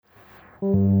This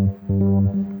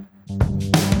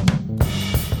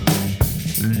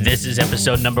is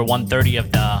episode number 130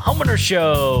 of the Homeowner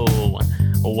Show.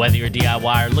 Whether you're a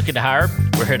DIY or looking to hire,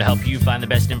 we're here to help you find the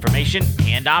best information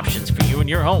and options for you and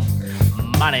your home.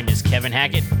 My name is Kevin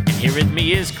Hackett, and here with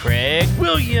me is Craig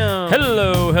Williams.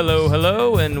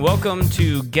 Hello, and welcome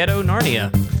to Ghetto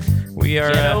Narnia. We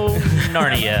are Ghetto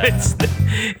Narnia. It's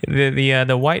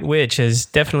the White Witch has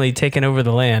definitely taken over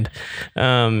the land.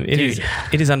 It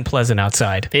is unpleasant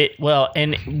outside.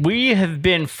 And we have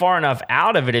been far enough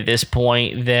out of it at this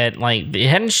point that it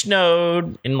hadn't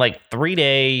snowed in 3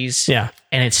 days. Yeah.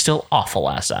 And it's still awful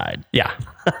outside. Yeah.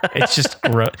 It's just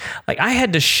gross. I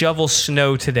had to shovel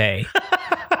snow today.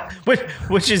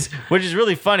 which is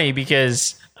really funny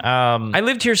because I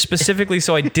lived here specifically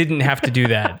so I didn't have to do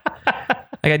that.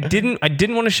 I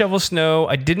didn't want to shovel snow.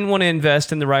 I didn't want to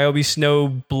invest in the Ryobi snow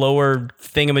blower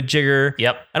thingamajigger.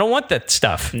 Yep. I don't want that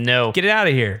stuff. No. Get it out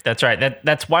of here. That's right.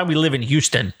 That's why we live in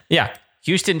Houston. Yeah.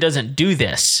 Houston doesn't do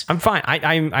this. I'm fine.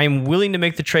 I'm willing to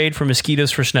make the trade for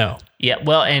mosquitoes for snow. Yeah.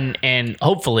 Well, and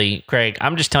hopefully, Craig,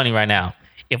 I'm just telling you right now,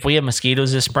 if we have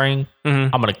mosquitoes this spring, I'm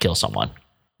going to kill someone.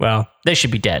 Well, they should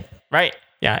be dead, right?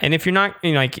 Yeah. And if you're not,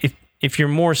 if you're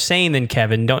more sane than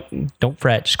Kevin, don't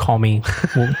fret. Just call me.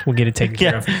 We'll get it taken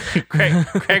care of.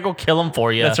 Craig will kill him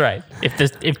for you. That's right.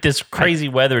 If this crazy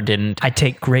weather didn't, I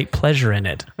take great pleasure in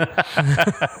it.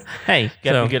 Hey, you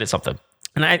gotta be good at something.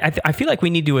 And I feel like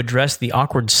we need to address the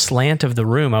awkward slant of the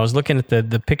room. I was looking at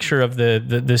the picture of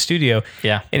the studio.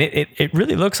 Yeah. And it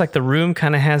really looks like the room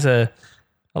kind of has a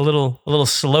little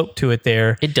slope to it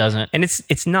there. It doesn't. And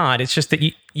it's not. It's just that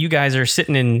you guys are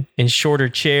sitting in shorter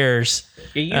chairs.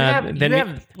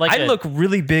 I look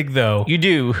really big though. You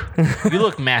do. You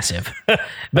look massive.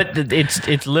 But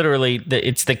it's literally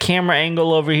it's the camera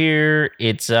angle over here.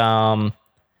 It's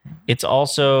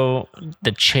also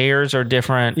the chairs are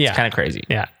different. Yeah. It's kind of crazy.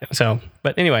 Yeah. So,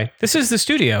 but anyway, this is the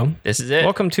studio. This is it.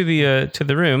 Welcome to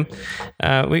the room.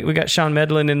 We got Sean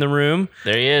Medlin in the room.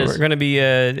 There he is. We're going to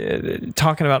be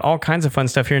talking about all kinds of fun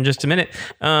stuff here in just a minute.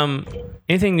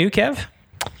 Anything new, Kev?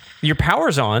 Your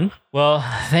power's on. Well,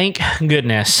 thank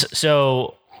goodness.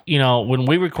 So, when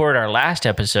we recorded our last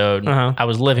episode, I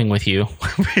was living with you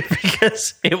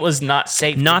because it was not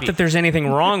safe. Not that there's anything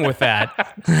wrong with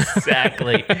that.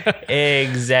 Exactly.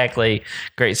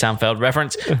 Great Seinfeld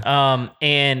reference.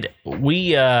 And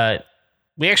we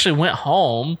actually went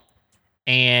home,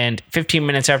 and 15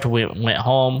 minutes after we went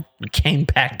home, we came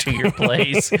back to your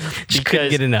place. Just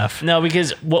couldn't get enough. No,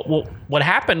 because what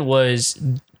happened was...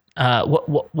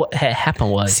 what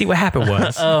happened was... See, what happened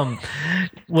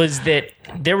was that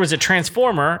there was a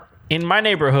transformer in my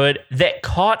neighborhood that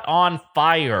caught on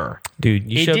fire. Dude,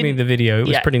 you showed me the video. It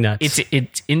was pretty nuts.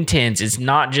 It's intense. It's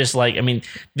not just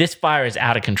this fire is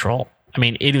out of control.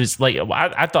 It was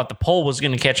I thought the pole was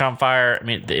going to catch on fire.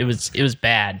 It was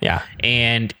bad. Yeah.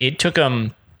 And it took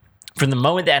them, from the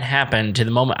moment that happened to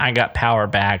the moment I got power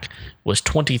back, was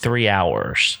 23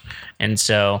 hours. And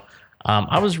so...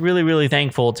 I was really, really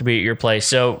thankful to be at your place.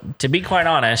 So, to be quite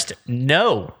honest,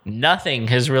 no, nothing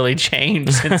has really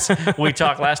changed since we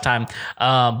talked last time.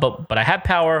 But I have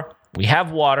power. We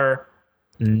have water.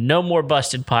 No more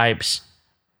busted pipes.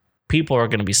 People are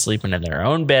going to be sleeping in their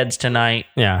own beds tonight.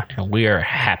 Yeah. And we are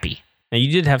happy. Now,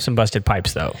 you did have some busted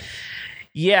pipes, though.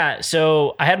 Yeah.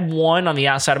 So, I had one on the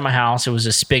outside of my house. It was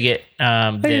a spigot.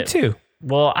 I did too.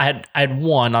 Well, I had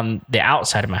one on the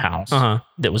outside of my house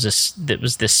that was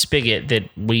this spigot that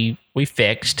we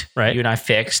fixed. Right, you and I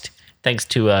fixed, thanks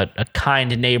to a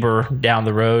kind neighbor down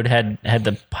the road had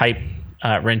the pipe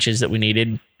wrenches that we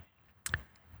needed,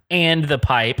 and the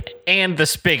pipe and the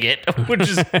spigot, which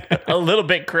is a little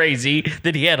bit crazy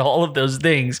that he had all of those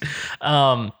things.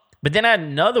 But then I had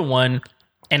another one,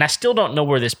 and I still don't know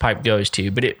where this pipe goes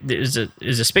to, but it is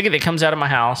a spigot that comes out of my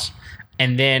house,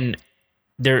 and then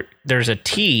there's a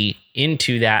T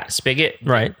into that spigot,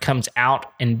 right? Comes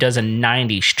out and does a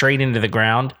 90 straight into the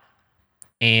ground,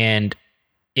 and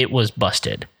it was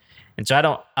busted. And so I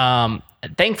don't.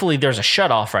 Thankfully, there's a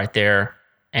shut off right there,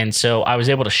 and so I was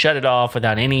able to shut it off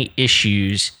without any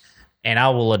issues. And I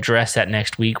will address that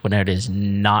next week when it is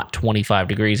not 25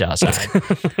 degrees outside.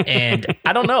 And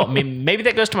I don't know. Maybe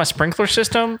that goes to my sprinkler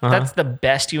system. That's the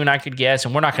best you and I could guess.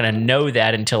 And we're not going to know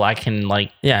that until I can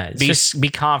be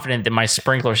confident that my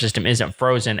sprinkler system isn't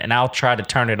frozen. And I'll try to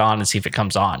turn it on and see if it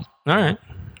comes on. All right.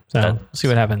 So we'll see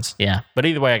what happens. Yeah. But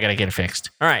either way, I got to get it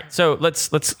fixed. All right. So let's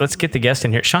get the guest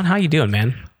in here. Sean, how you doing,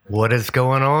 man? What is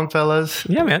going on, fellas?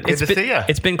 Yeah, man. Good to see you.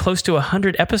 It's been close to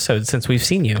 100 episodes since we've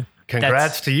seen you.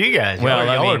 congrats to you guys. Well,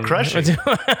 y'all are crushing.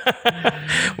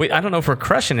 I don't know if we're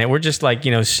crushing it. We're just like,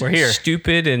 we're here.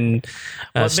 Stupid and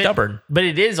stubborn. But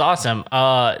it is awesome.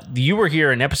 You were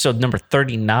here in episode number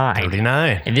 39.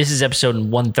 39. And this is episode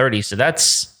 130. So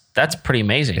that's pretty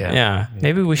amazing. Yeah.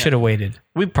 Maybe we should have waited.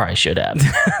 We probably should have.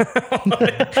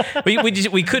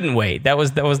 we couldn't wait. That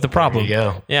was the problem. There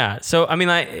you go. Yeah. So I mean,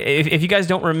 if you guys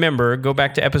don't remember, go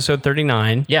back to episode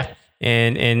 39. Yeah.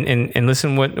 And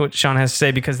listen what Sean has to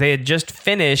say, because they had just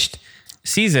finished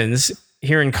seasons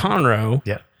here in Conroe.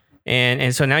 Yeah.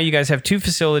 And so now you guys have 2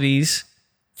 facilities,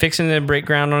 fixing to break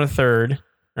ground on a third,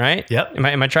 right? Yep.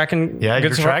 Am I tracking? Yeah, good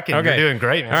you're so far? tracking. Okay. You're doing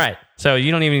great, man. All right. So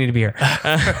you don't even need to be here.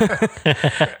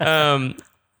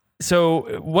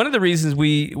 So one of the reasons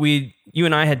you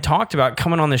and I had talked about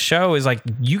coming on the show is like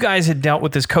you guys had dealt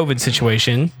with this COVID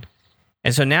situation.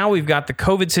 And so now we've got the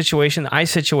COVID situation, the ice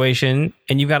situation,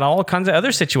 and you've got all kinds of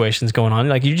other situations going on.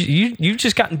 Like you've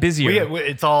just gotten busier.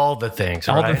 It's all the things.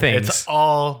 All right? the things. It's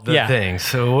all the things.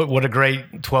 So what a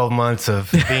great 12 months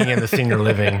of being in the senior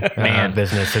living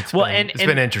business. It's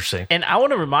been interesting. And I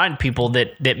want to remind people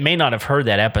that may not have heard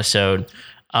that episode,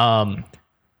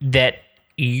 that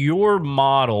your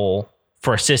model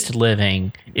for assisted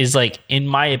living is, like, in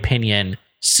my opinion,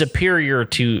 superior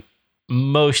to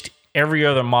most every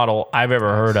other model I've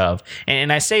ever heard of.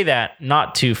 And I say that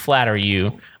not to flatter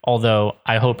you, although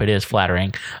I hope it is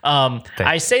flattering.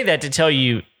 I say that to tell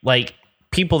you, like,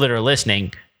 people that are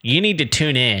listening, you need to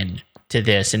tune in to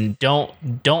this and don't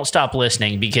stop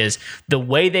listening, because the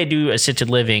way they do assisted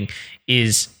living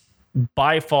is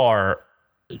by far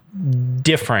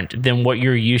different than what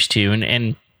you're used to.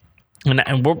 And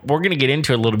we're going to get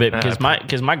into it a little bit, because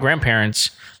my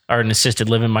grandparents are in assisted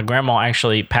living. My grandma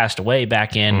actually passed away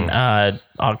back in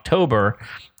October,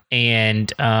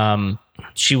 and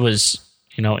she was,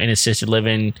 in assisted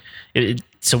living.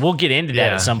 So we'll get into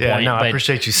that at some point. No, but I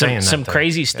appreciate you saying that. Some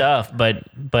crazy stuff, but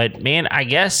man, I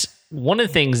guess one of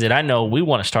the things that I know we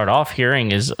want to start off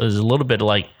hearing is a little bit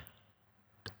like,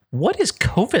 what is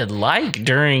COVID like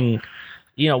during,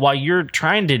 while you're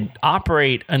trying to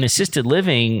operate an assisted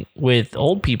living with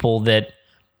old people that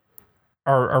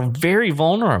are very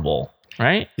vulnerable,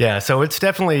 right? Yeah, so it's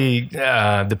definitely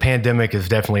the pandemic has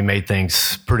definitely made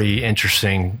things pretty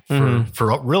interesting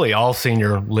for really all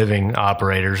senior living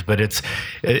operators. But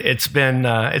it's been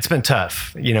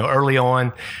tough. Early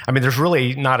on, I mean, there's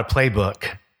really not a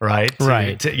playbook. Right.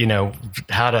 To,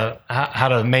 how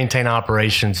to maintain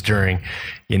operations during,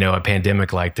 a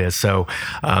pandemic like this. So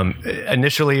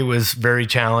initially it was very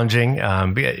challenging.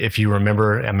 If you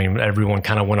remember, I mean, everyone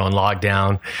kind of went on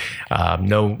lockdown,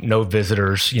 no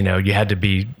visitors, you had to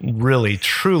be really,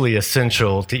 truly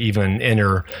essential to even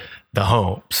enter the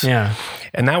homes. Yeah.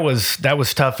 And that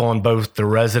was tough on both the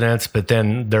residents, but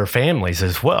then their families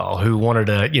as well, who wanted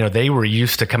to, they were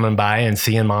used to coming by and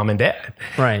seeing mom and dad.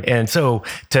 Right. And so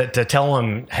to tell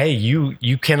them, hey,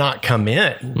 you cannot come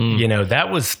in,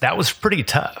 that was pretty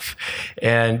tough.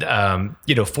 And,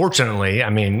 fortunately, I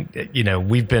mean,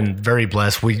 we've been very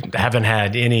blessed. We haven't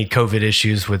had any COVID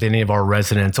issues with any of our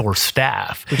residents or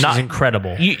staff. Which is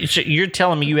incredible. So you're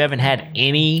telling me you haven't had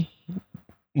any?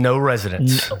 No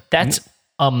residents. That's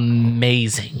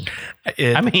amazing.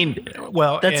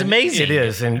 That's amazing. It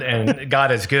is, and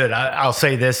God is good. I'll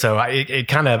say this, though.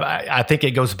 I think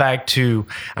it goes back to,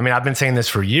 I mean, I've been saying this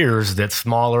for years, that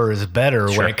smaller is better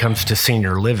when it comes to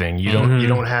senior living. You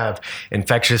don't have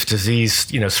infectious disease,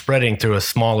 spreading through a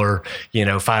smaller,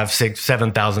 5, 6,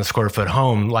 7,000 square foot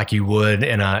home like you would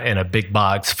in a big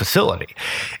box facility.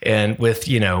 And with,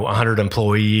 100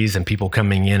 employees and people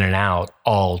coming in and out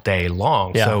all day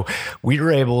long. Yeah. So we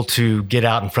were able to get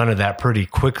out in front of that pretty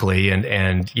quickly and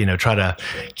try to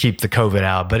keep the COVID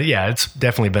out. But yeah, it's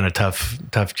definitely been a tough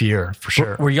year for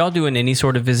sure. Were y'all doing any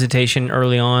sort of visitation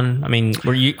early on? I mean,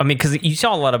 because you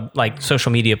saw a lot of like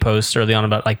social media posts early on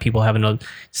about like people having to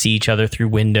see each other through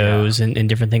windows and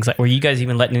different things. Like, were you guys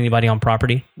even letting anybody on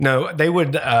property? No, they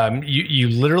would. You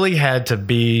literally had to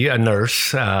be a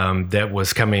nurse that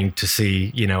was coming to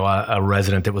see, a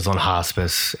resident that was on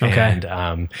hospice. Okay.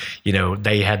 And,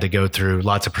 they had to go through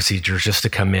lots of procedures just to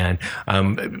come in.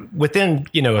 Within,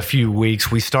 a few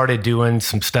weeks, we started doing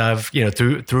some stuff,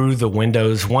 through the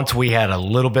windows. Once we had a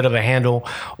little bit of a handle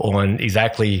on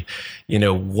exactly,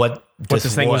 what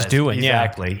this thing was doing.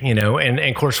 Exactly. And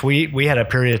of course we had a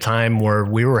period of time where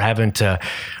we were having to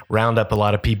round up a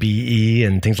lot of PPE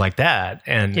and things like that.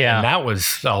 And that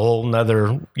was a whole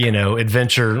nother,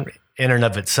 adventure in and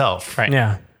of itself. Right.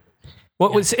 Yeah.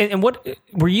 What was and what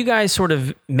were you guys sort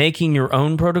of making your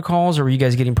own protocols, or were you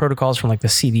guys getting protocols from like the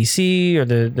CDC or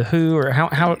the WHO, or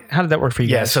how did that work for you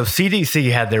Yeah, guys? so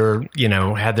CDC had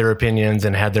their opinions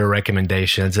and had their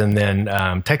recommendations, and then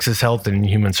Texas Health and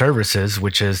Human Services,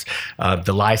 which is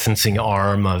the licensing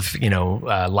arm of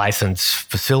licensed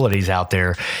facilities out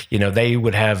there, they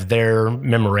would have their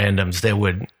memorandums that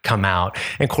would come out.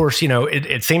 And of course,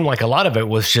 it seemed like a lot of it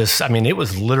was just, it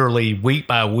was literally week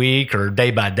by week or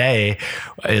day by day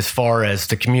as far as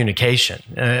the communication,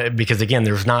 because again,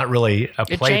 there's not really a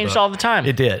playbook. It changed all the time.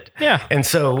 It did. Yeah. And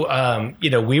so,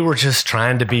 we were just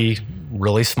trying to be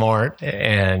really smart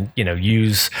and,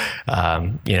 use,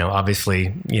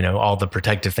 obviously, all the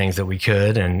protective things that we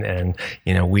could. And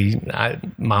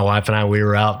my wife and I, we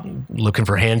were out looking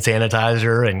for hand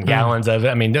sanitizer and gallons of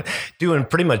it. Doing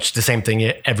pretty much the same thing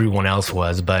everyone else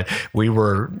was, but we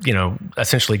were,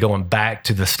 essentially going back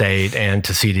to the state and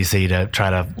to CDC to try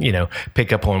to,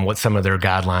 pick up on what some of their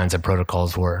guidelines and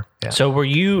protocols were. Yeah. So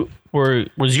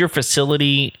was your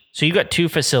facility? So you got two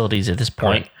facilities at this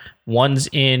point. Right. One's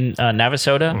in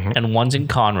Navasota and one's in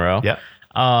Conroe. Yeah.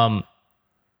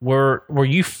 Were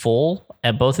you full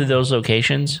at both of those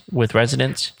locations with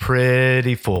residents?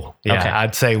 Pretty full. Yeah. Okay.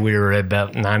 I'd say we were at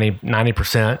about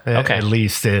 90% at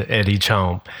least at each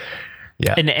home.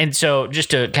 Yeah. And so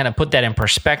just to kind of put that in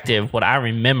perspective, what I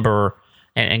remember,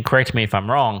 and correct me if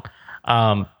I'm wrong,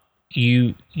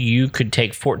 you could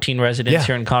take 14 residents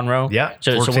here in Conroe. Yeah.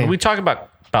 So when we talk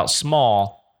about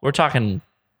small, we're talking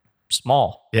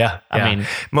small. Yeah. I mean,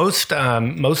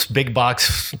 most big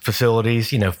box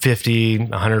facilities, 50,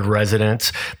 100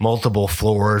 residents, multiple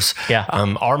floors. Yeah.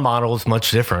 Our model is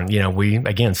much different.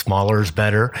 Again, smaller is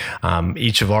better.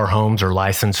 Each of our homes are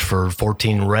licensed for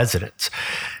 14 residents.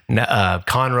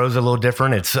 Conroe's a little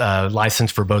different. It's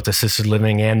licensed for both assisted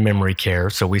living and memory care.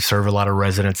 So we serve a lot of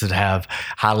residents that have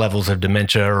high levels of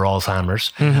dementia or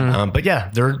Alzheimer's. But yeah,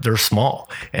 they're small,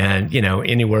 and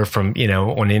anywhere from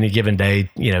on any given day,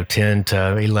 10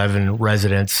 to 11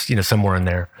 residents, somewhere in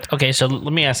there. okay, so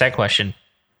let me ask that question.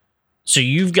 So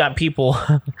you've got people,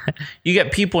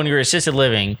 in your assisted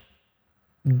living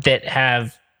that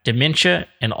have dementia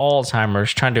and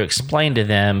Alzheimer's, trying to explain to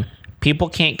them, people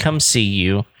can't come see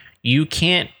you. You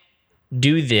can't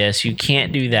do this. You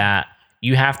can't do that.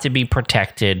 You have to be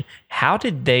protected. How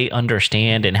did they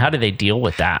understand, and how did they deal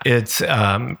with that? It's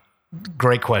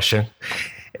great question.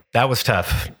 That was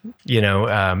tough.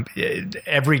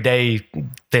 Everyday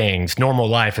things, normal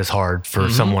life is hard for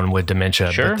someone with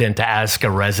dementia. Sure. But then to ask a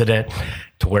resident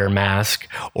to wear a mask,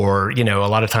 or, a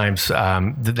lot of times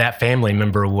that family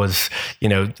member was,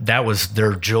 that was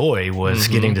their joy, was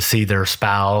getting to see their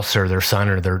spouse or their son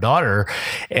or their daughter.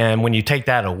 And when you take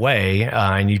that away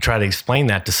and you try to explain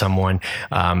that to someone,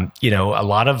 a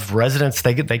lot of residents,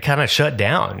 they kind of shut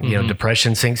down.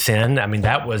 Depression sinks in.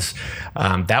 That was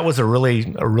a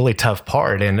really tough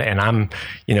part. And I'm,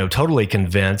 totally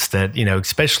convinced that,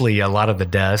 especially a lot of the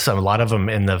deaths, a lot of them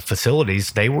in the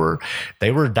facilities, they were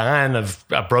dying of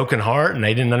a broken heart, and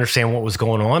they didn't understand what was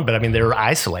going on. But they were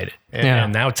isolated.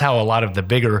 And that's how a lot of the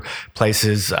bigger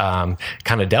places kind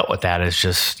of dealt with that, is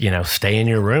just, stay in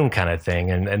your room kind of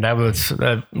thing. And that was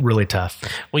really tough.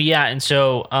 Well, yeah. And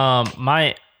so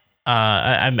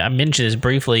I mentioned this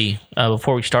briefly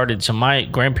before we started. So my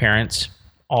grandparents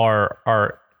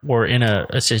were in a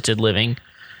assisted living,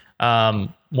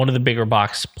 one of the bigger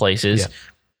box places,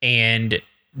 and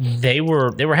they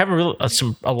were having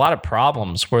a lot of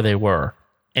problems where they were.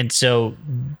 And so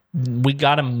we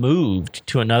got them moved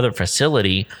to another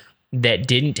facility that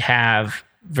didn't have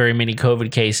very many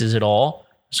COVID cases at all.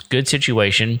 It's a good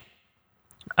situation.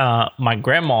 My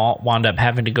grandma wound up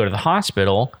having to go to the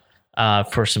hospital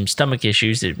for some stomach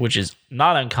issues, which is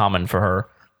not uncommon for her.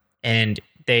 And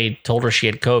they told her she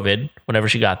had COVID whenever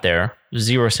she got there.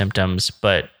 0 symptoms,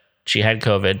 but she had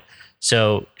COVID.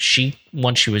 So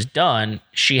once she was done,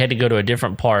 she had to go to a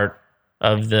different part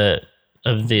of the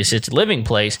assisted living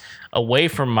place, away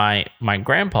from my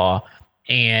grandpa.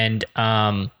 And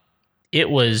it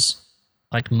was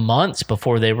like months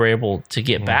before they were able to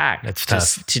get back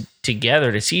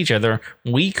together to see each other.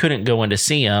 We couldn't go in to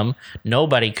see them.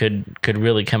 Nobody could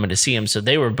really come in to see them. So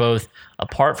they were both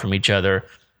apart from each other.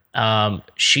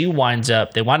 They wind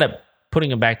up putting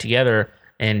them back together,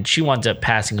 and she winds up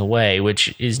passing away,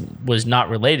 which was not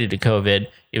related to COVID.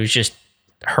 It was just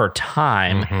her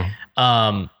time.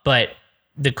 But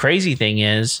the crazy thing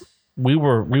is, we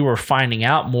were finding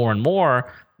out more and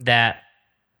more that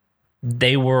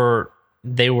they were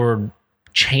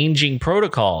changing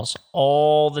protocols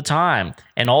all the time,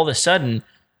 and all of a sudden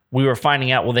we were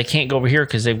finding out, well, they can't go over here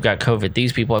because they've got COVID.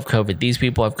 These people have COVID. These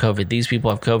people have COVID. These people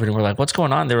have COVID. And we're like, what's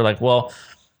going on? They were like, well,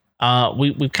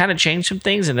 we've kind of changed some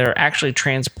things, and they're actually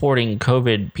transporting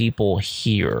COVID people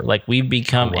here. Like, we've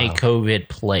become a COVID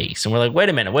place. And we're like, wait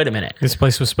a minute. This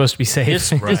place was supposed to be safe.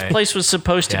 This place was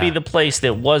supposed to be the place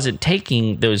that wasn't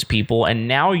taking those people, and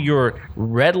now you're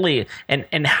readily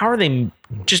and how are they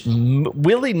just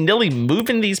willy-nilly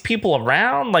moving these people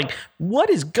around? Like, what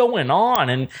is going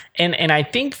on? And I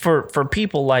think for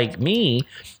people like me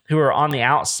who are on the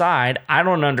outside, I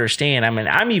don't understand. I mean,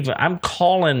 I'm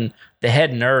calling the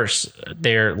head nurse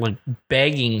there, like,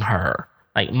 begging her.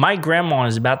 Like, my grandma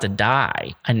is about to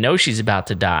die. I know she's about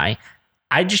to die.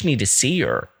 I just need to see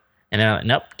her. And they're like,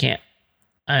 nope, can't.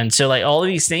 And so, like, all of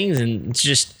these things, and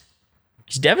it's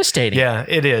devastating. Yeah,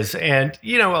 it is. And,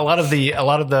 you know, a lot of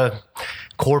the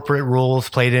corporate rules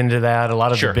played into that. A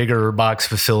lot of the bigger box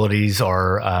facilities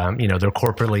are, you know, they're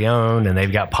corporately owned, and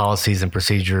they've got policies and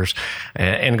procedures.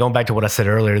 And going back to what I said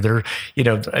earlier, they're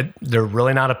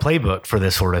really not a playbook for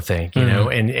this sort of thing, you know.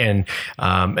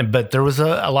 But there was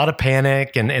a lot of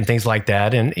panic and things like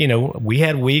that. And, you know, we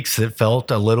had weeks that felt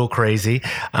a little crazy.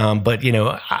 But, you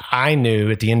know, I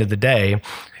knew at the end of the day,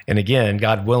 and again,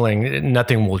 God willing,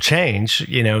 nothing will change,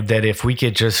 you know, that if we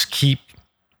could just keep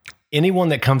anyone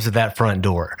that comes to that front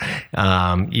door,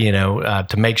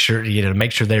 to make sure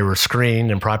they were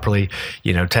screened and properly,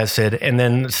 you know, tested, and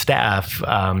then staff,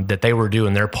 that they were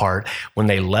doing their part when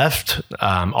they left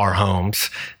our homes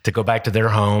to go back to their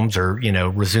homes or, you know,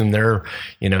 resume their,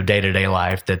 you know, day-to-day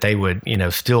life, that they would, you know,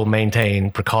 still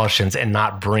maintain precautions and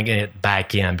not bring it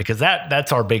back in, because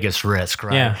that's our biggest risk,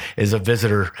 right? Yeah. Is a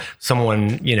visitor,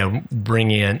 someone, you know,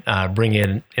 bring in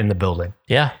the building.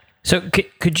 Yeah. So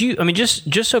could you, I mean,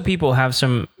 just so people have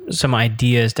some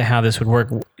ideas to how this would work,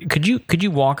 could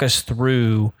you walk us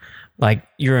through, like,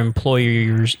 your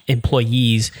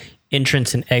employees'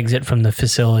 entrance and exit from the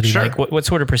facility? Sure. Like, what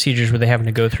sort of procedures were they having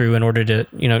to go through in order to,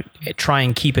 you know, try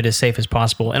and keep it as safe as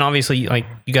possible? And obviously, like,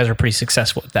 you guys are pretty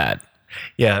successful at that.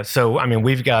 Yeah. So, I mean,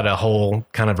 we've got a whole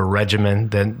kind of a regimen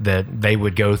that they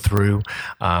would go through.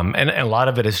 And a lot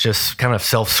of it is just kind of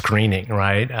self-screening,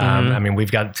 right? I mean,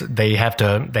 they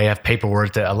have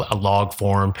paperwork, a log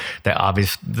form, the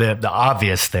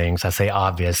obvious things. I say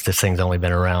obvious, this thing's only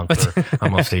been around for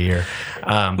almost a year.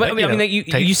 But I mean,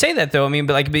 you say that though. I mean,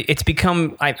 but like, it's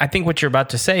become, I think what you're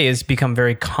about to say is become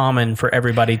very common for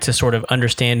everybody to sort of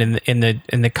understand in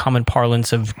the common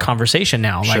parlance of conversation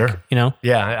now. Like, sure. You know?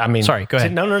 Yeah. I mean, sorry, go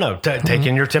ahead. No.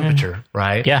 Taking your temperature,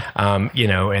 right? Yeah. You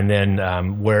know, and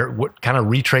then what kind of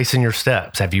retracing your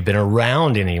steps? Have you been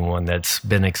around anyone that's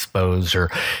been exposed or,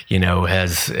 you know,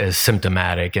 is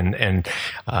symptomatic? And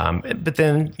but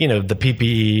then, you know, the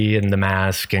PPE and the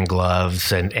mask and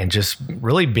gloves and just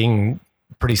really being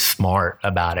pretty smart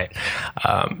about it.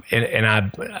 And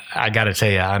I got to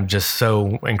tell you, I'm just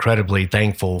so incredibly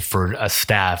thankful for a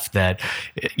staff that,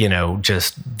 you know,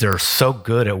 just they're so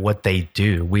good at what they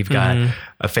do. We've got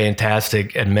a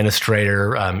fantastic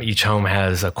administrator. Each home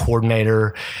has a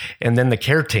coordinator, and then the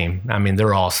care team. I mean,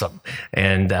 they're awesome,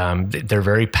 and they're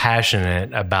very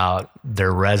passionate about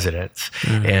their residents,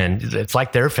 and it's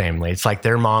like their family. It's like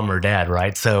their mom or dad,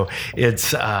 right? So it's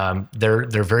they're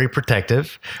very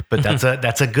protective, but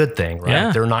that's a good thing, right?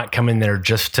 Yeah. They're not coming there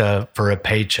just for a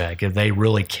paycheck. If they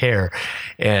really care,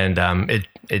 and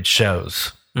it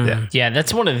shows. Yeah,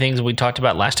 that's one of the things we talked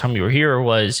about last time you were here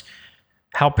was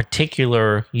how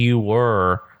particular you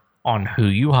were on who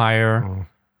you hire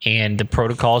and the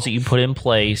protocols that you put in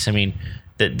place. I mean,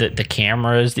 the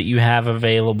cameras that you have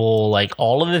available, like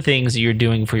all of the things that you're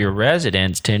doing for your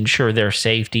residents to ensure their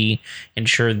safety,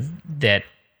 ensure that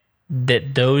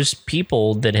those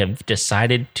people that have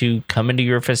decided to come into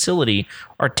your facility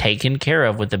are taken care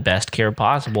of with the best care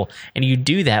possible. And you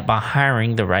do that by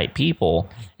hiring the right people.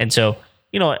 And so,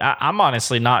 you know, I'm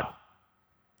honestly not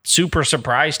super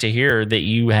surprised to hear that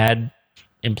you had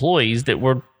employees that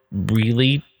were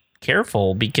really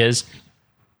careful, because,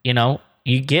 you know,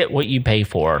 you get what you pay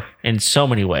for in so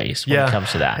many ways when it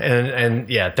comes to that. And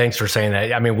yeah, thanks for saying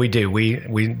that. I mean, we do. We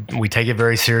take it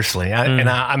very seriously. And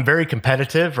I'm very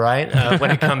competitive, right? When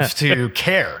it comes to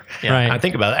care. Right. I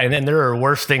think about it. And there are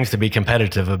worse things to be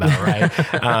competitive about,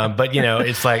 right? But, you know,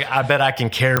 it's like, I bet I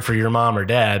can care for your mom or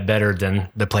dad better than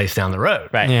the place down the road.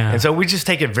 Right. Yeah. And so we just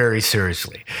take it very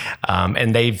seriously.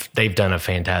 And they've done a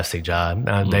fantastic job.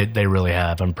 They really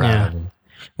have. I'm proud of them.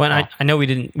 Well, I know we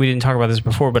didn't talk about this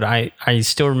before, but I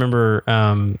still remember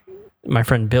my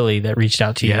friend Billy that reached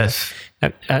out to you. Yes.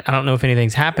 I don't know if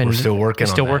anything's happened. We're still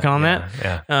working on that.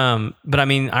 Yeah. But I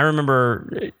mean, I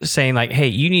remember saying like, hey,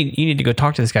 you need to go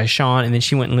talk to this guy, Sean. And then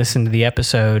she went and listened to the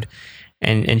episode.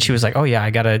 And she was like, oh yeah,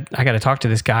 I gotta talk to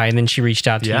this guy. And then she reached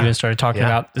out to you and started talking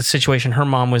about the situation her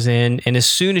mom was in. And as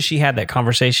soon as she had that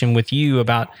conversation with you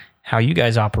about how you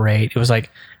guys operate, it was like,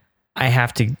 I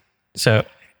have to. So,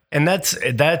 and that's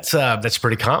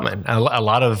pretty common. A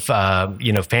lot of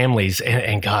families,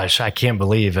 and gosh, I can't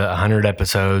believe 100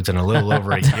 episodes and a little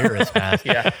over a year has passed.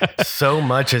 So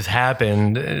much has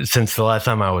happened since the last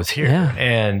time I was here.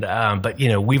 And but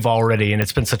we've already, and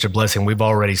it's been such a blessing. We've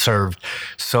already served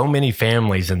so many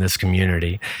families in this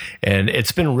community, and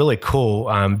it's been really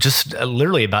cool. Just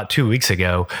literally about 2 weeks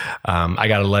ago, I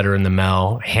got a letter in the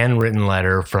mail, handwritten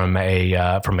letter from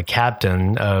a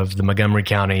captain of the Montgomery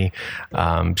County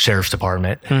Sheriff's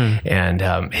Department,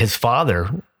 and his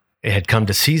father had come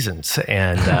to Seasons,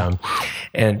 and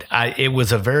there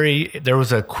was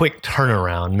a quick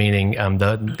turnaround, meaning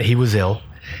he was ill.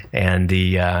 And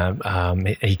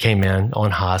he came in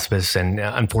on hospice, and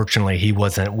unfortunately, he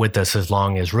wasn't with us as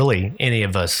long as really any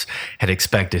of us had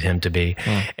expected him to be.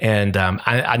 And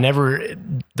I never,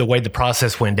 the way the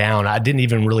process went down, I didn't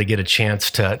even really get a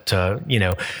chance to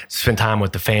spend time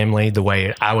with the family the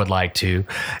way I would like to.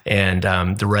 And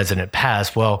the resident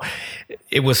passed. Well,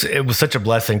 it was such a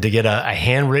blessing to get a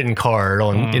handwritten card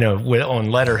on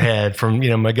on letterhead from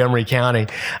Montgomery County,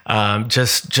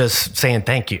 just saying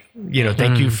thank you.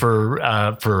 Thank you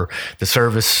for the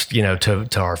service,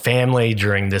 to our family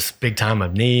during this big time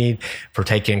of need, for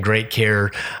taking great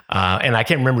care. And I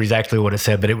can't remember exactly what it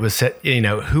said, but it was,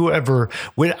 whoever,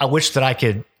 I wish that I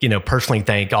could, personally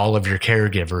thank all of your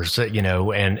caregivers,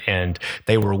 and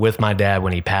they were with my dad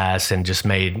when he passed and just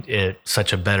made it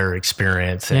such a better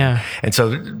experience. And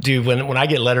so, dude, when I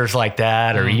get letters like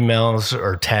that or emails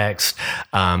or text,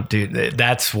 dude,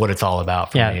 that's what it's all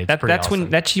about for me. It's that's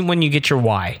awesome. when you get your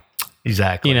why.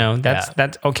 Exactly.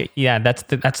 That's okay. Yeah.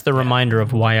 That's the reminder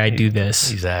of why I do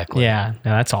this. Exactly. Yeah.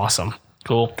 No, that's awesome.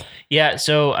 Cool. Yeah.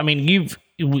 So, I mean,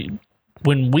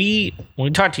 when we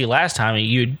talked to you last time,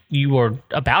 you were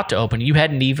about to open. You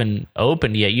hadn't even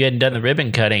opened yet. You hadn't done the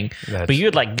ribbon cutting, but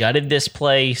you had gutted this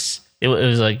place. It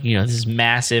was this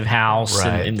massive house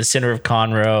in the center of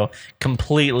Conroe,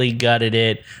 completely gutted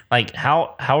it.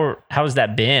 How has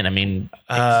that been? I mean,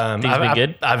 things been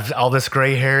good? I've all this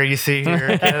gray hair you see here.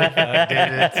 Dude, I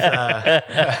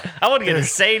wasn't going to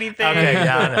say anything. Okay,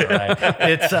 yeah, I know, right?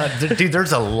 It's dude,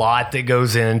 there's a lot that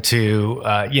goes into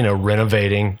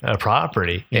renovating a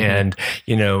property, and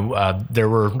there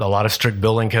were a lot of strict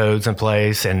building codes in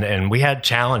place, and we had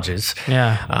challenges.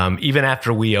 Yeah. Even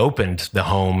after we opened the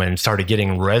home and started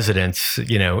getting residents,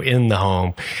 in the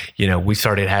home, we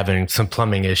started having some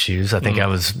plumbing issues. I think I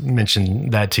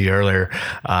mentioned that to you earlier.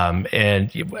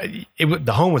 And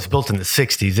the home was built in the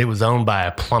 60s. It was owned by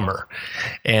a plumber,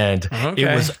 and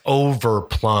it was over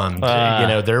plumbed.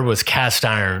 There was cast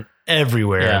iron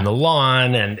everywhere in the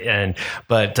lawn,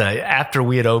 but after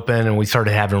we had opened and we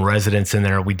started having residents in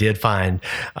there, we did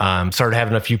started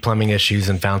having a few plumbing issues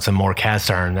and found some more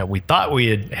cast iron that we thought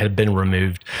we had been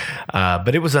removed,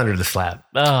 but it was under the slab.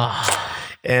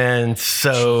 And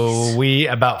so we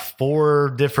about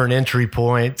 4 different entry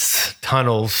points,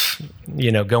 tunnels,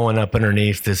 going up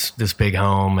underneath this big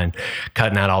home and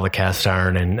cutting out all the cast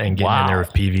iron and getting in there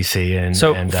with PVC. And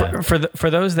so for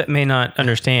those that may not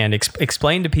understand,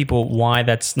 explain to people why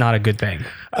that's not a good thing.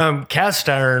 Cast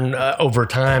iron over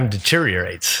time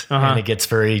deteriorates and it gets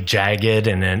very jagged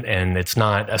and it's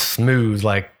not as smooth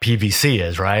like PVC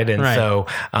is, right? And so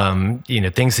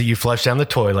things that you flush down the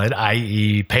toilet,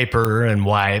 i.e. paper and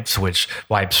wipes, which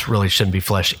wipes really shouldn't be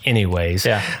flushed anyways.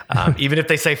 Even if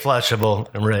they say flushable,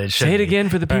 really it shouldn't. Say it again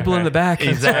for the people in the back.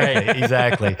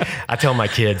 Exactly. I tell my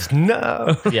kids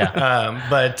no.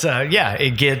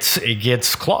 It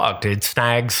gets clogged. It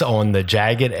snags on the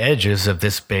jagged edges of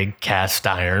this big cast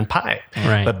iron pipe.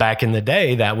 But back in the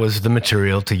day, that was the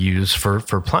material to use for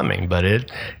plumbing. But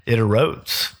it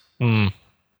erodes.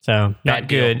 So not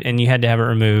good, and you had to have it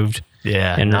removed.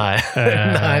 Yeah, and not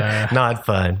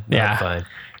fun. Not fun.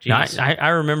 No, I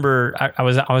remember I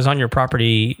was on your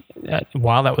property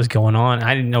while that was going on.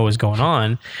 I didn't know what was going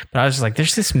on, but I was just like,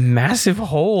 "There's this massive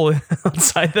hole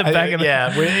outside the back of the."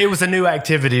 Yeah, it was a new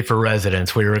activity for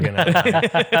residents. We were gonna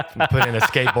put in a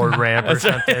skateboard ramp or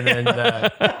something. And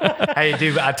hey,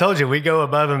 dude, I told you we go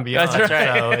above and beyond. That's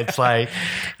right. So it's like,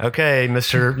 okay,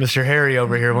 Mr. Harry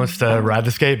over here wants to ride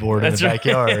the skateboard in the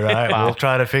backyard. Right? We'll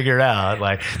try to figure it out.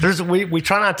 Like, we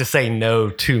try not to say no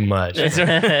too much.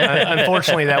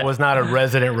 Unfortunately, that was not a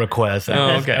resident request.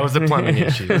 That was a plumbing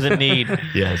issue. It was a need.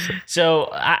 Yes. So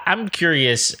I'm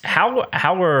curious, how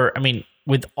are,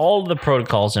 with all the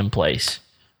protocols in place,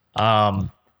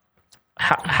 how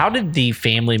how did the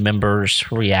family members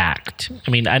react?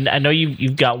 I mean, I know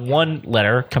you've got one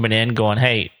letter coming in going,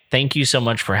 "Hey, thank you so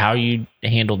much for how you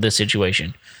handled this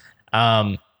situation."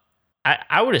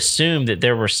 I would assume that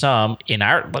there were some in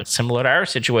our, like, similar to our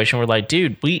situation, where like,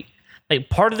 dude,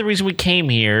 part of the reason we came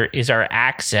here is our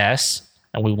access,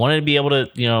 and we wanted to be able to,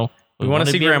 we want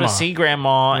to see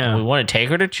grandma, and we want to take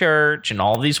her to church, and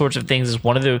all these sorts of things is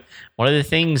one of the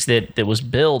things that was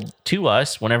billed to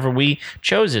us whenever we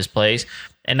chose this place.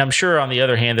 And I'm sure on the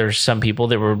other hand, there's some people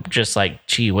that were just like,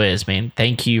 gee whiz, man,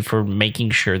 thank you for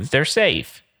making sure that they're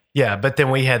safe. Yeah, but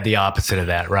then we had the opposite of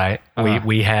that, right?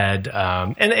 We had,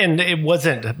 and it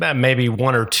wasn't maybe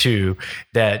one or two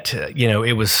that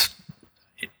it was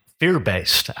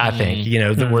fear-based. I think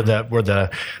where the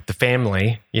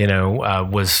family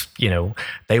was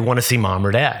they want to see mom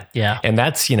or dad, and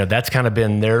that's kind of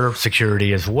been their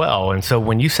security as well. And so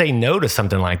when you say no to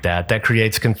something like that, that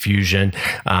creates confusion,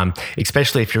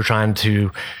 especially if you're trying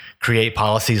to create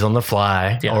policies on the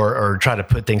fly or try to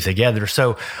put things together.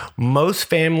 So most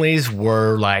families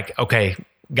were like, okay,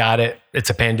 got it.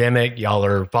 It's a pandemic. Y'all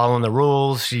are following the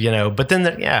rules, but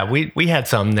then we had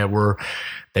some that were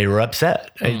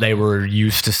upset. Mm-hmm. They were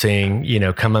used to seeing,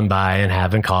 coming by and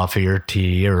having coffee or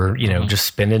tea or, just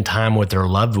spending time with their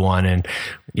loved one. And,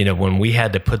 when we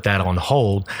had to put that on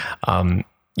hold,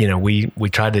 we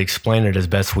tried to explain it as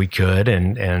best we could,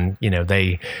 and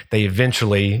they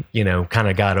eventually kind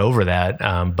of got over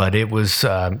that. But it was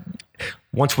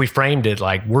once we framed it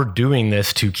like, we're doing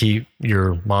this to keep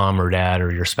your mom or dad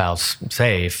or your spouse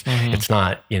safe. Mm-hmm. It's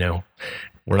not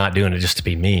we're not doing it just to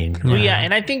be mean. Well, yeah,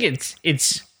 and I think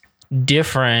it's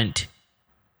different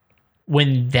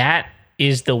when that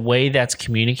is the way that's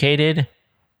communicated.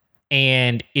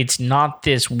 And it's not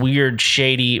this weird,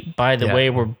 shady, by the way,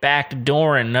 we're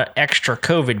backdooring extra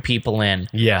COVID people in.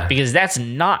 Yeah. Because that's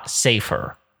not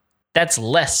safer. That's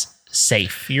less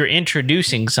safe. You're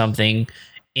introducing something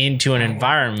into an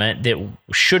environment that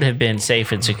should have been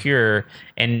safe and secure.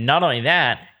 And not only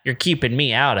that, you're keeping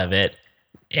me out of it.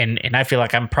 And I feel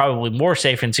like I'm probably more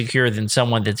safe and secure than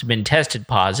someone that's been tested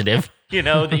positive,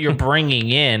 that you're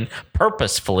bringing in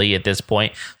purposefully at this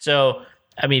point. So,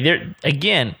 I mean, there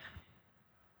again,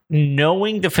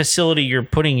 knowing the facility you're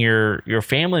putting your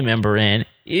family member in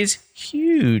is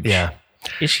huge. Yeah.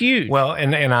 It's huge. Well,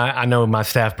 and I know my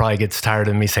staff probably gets tired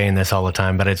of me saying this all the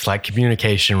time, but it's like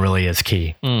communication really is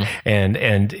key. And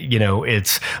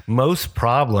it's most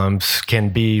problems can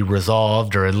be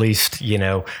resolved or at least,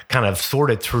 kind of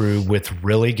sorted through with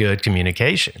really good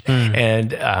communication. And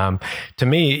to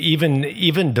me,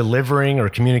 even delivering or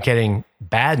communicating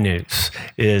bad news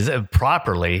is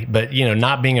properly, but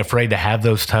not being afraid to have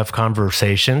those tough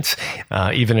conversations,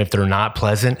 even if they're not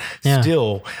pleasant.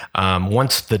 Still,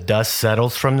 once the dust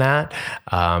settles from that,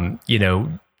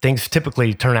 things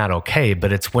typically turn out okay.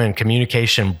 But it's when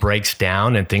communication breaks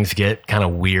down and things get kind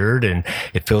of weird, and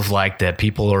it feels like that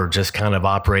people are just kind of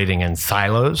operating in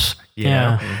silos.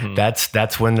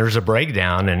 That's when there's a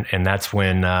breakdown, and that's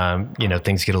when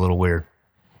things get a little weird.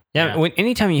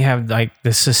 Anytime you have like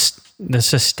the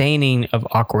sustaining of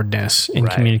awkwardness in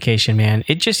communication, man,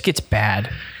 it just gets bad.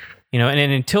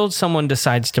 And until someone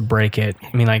decides to break it,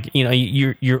 I mean, like,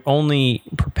 you're only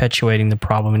perpetuating the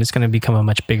problem, and it's going to become a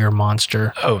much bigger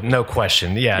monster. Oh, no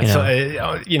question. Yeah. So,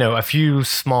 a few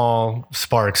small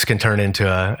sparks can turn into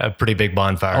a pretty big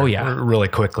bonfire really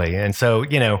quickly. And so,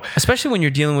 especially when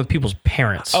you're dealing with people's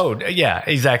parents. Oh, yeah,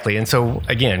 exactly. And so,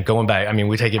 again, going back, I mean,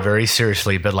 we take it very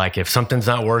seriously, but like if something's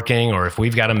not working or if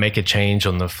we've got to make a change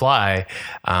on the fly,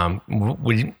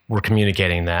 we're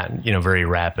communicating that, very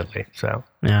rapidly. So,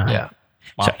 yeah.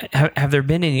 Wow. So have there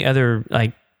been any other,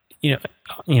 like,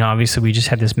 obviously we just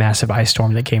had this massive ice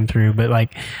storm that came through, but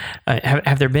like,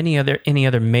 have there been any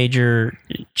other major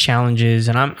challenges?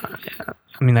 And I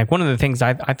mean, like, one of the things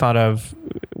I thought of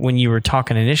when you were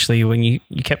talking initially, when you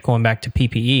kept going back to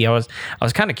PPE, I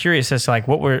was kind of curious as to like,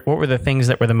 what were the things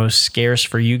that were the most scarce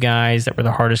for you guys, that were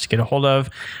the hardest to get a hold of?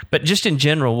 But just in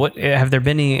general, have there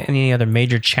been any other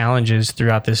major challenges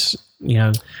throughout this,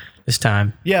 this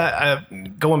time? Yeah,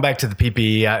 going back to the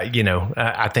PPE,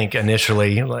 I think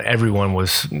initially everyone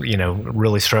was,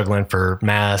 really struggling for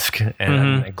masks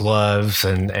and gloves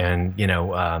and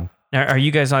Are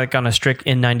you guys like on a strict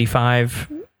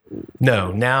N95?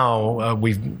 No, now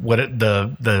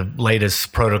the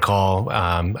latest protocol.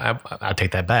 I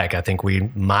take that back. I think we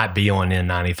might be on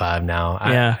N95 now.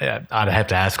 I'd have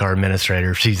to ask our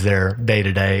administrator. She's there day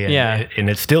to day, and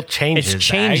it still changes. It's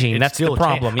changing. That's the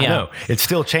problem. I know. It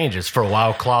still changes. For a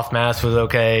while, cloth mask was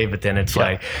okay, but then it's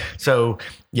like so.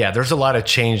 Yeah, there's a lot of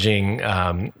changing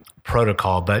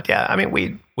protocol. But yeah, I mean,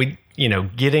 we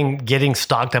getting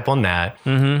stocked up on that,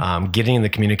 getting the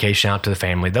communication out to the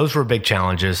family, those were big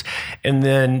challenges. And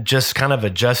then just kind of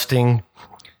adjusting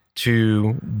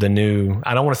to the new,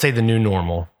 I don't want to say the new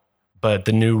normal, but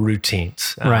the new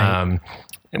routines. Right.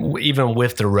 Even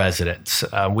with the residents,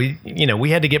 we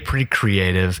had to get pretty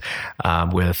creative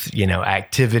with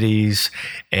activities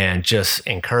and just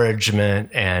encouragement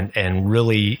and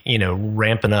really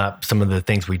ramping up some of the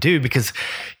things we do, because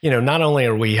not only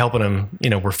are we helping them,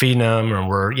 we're feeding them, and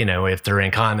we're if they're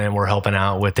incontinent, we're helping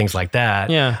out with things like that.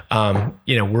 Yeah.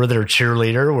 We're their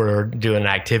cheerleader. We're doing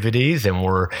activities, and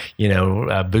we're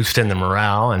boosting the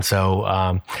morale, and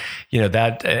so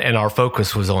that, and our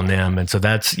focus was on them, and so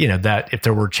that's that if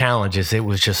there were challenges, it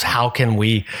was just how can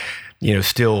we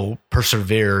still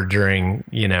persevere during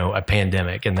a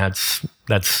pandemic, and that's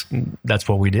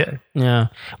what we did. Yeah.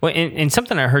 Well, and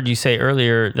something I heard you say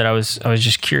earlier that I was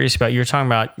just curious about. You were talking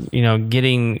about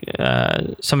getting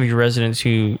some of your residents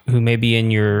who may be in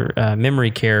your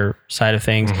memory care side of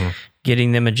things,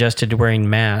 getting them adjusted to wearing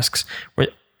masks.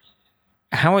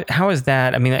 How is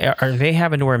that? I mean, are they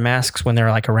having to wear masks when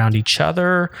they're like around each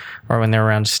other or when they're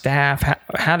around staff?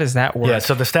 How does that work? Yeah,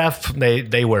 so the staff,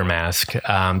 they wear masks.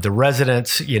 The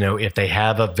residents, if they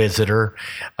have a visitor,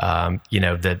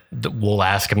 that we'll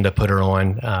ask them to put her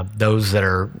on. Those that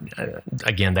are,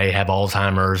 again, they have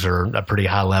Alzheimer's or a pretty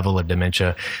high level of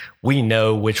dementia, we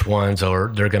know which ones they're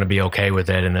going to be okay with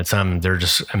it, and then some they're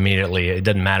just immediately, it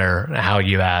doesn't matter how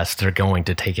you ask, they're going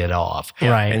to take it off.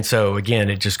 Right. And so again,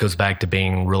 it just goes back to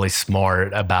being really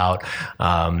smart about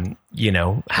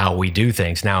how we do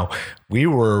things. Now, we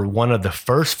were one of the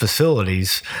first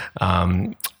facilities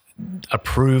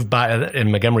approved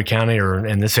in Montgomery County or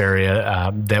in this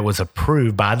area that was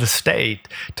approved by the state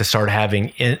to start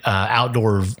having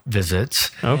outdoor visits.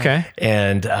 Okay.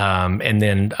 And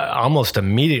then almost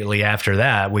immediately after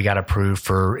that, we got approved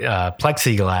for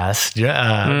plexiglass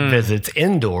visits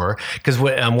indoor, because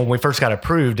when we first got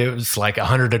approved, it was like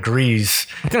 100 degrees,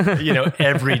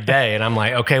 every day. And I'm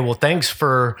like, okay, well, thanks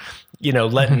for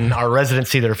letting our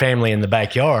residents see their family in the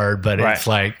backyard, but Right. it's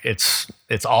like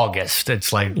it's August.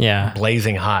 It's like Yeah.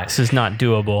 blazing hot. This is not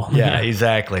doable. Yeah,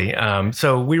 exactly.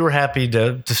 So we were happy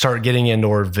to start getting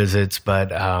indoor visits, but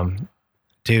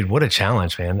dude, what a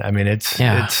challenge, man. I mean, it's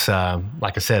like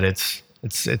I said, it's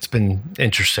been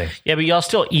interesting. Yeah, but y'all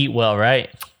still eat well,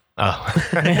 right? Oh,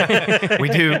 we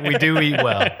do eat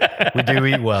well. We do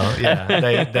eat well. Yeah.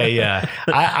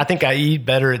 I think I eat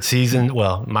better at season.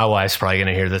 Well, my wife's probably going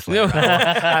to hear this.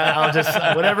 I'll just,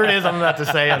 whatever it is I'm about to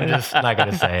say, I'm just not going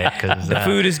to say it, because The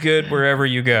food is good wherever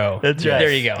you go. That's right.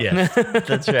 There you go. Yes.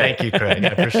 That's right. Thank you, Craig. I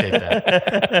appreciate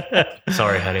that.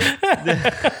 Sorry, honey.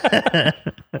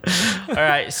 All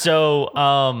right. So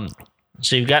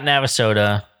you've got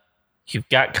Navasota, you've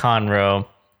got Conroe,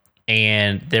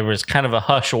 and there was kind of a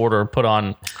hush order put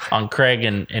on Craig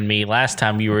and me last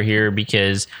time you were here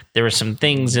because there were some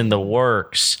things in the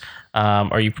works.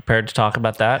 Are you prepared to talk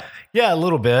about that? Yeah, a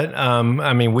little bit.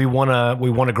 I mean, we want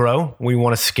to grow, we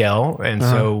want to scale, and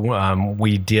so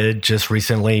we did just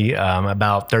recently,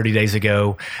 about 30 days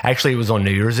ago. Actually, it was on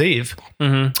New Year's Eve,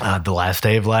 the last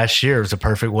day of last year. It was a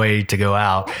perfect way to go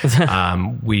out.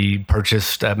 We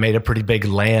purchased, made a pretty big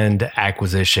land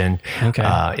acquisition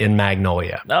in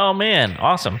Magnolia. Oh man,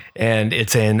 awesome! And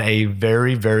it's in a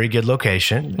very, very good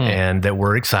location, and that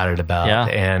we're excited about. Yeah.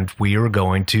 And we are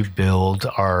going to build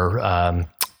our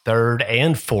third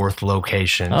and fourth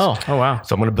locations. Oh, wow.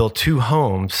 So I'm going to build 2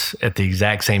 homes at the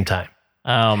exact same time,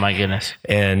 Oh my goodness!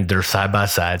 and they're side by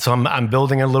side. So I'm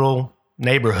building a little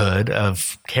neighborhood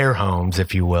of care homes,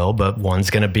 if you will, but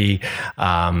one's going to be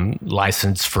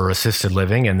licensed for assisted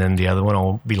living, and then the other one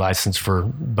will be licensed for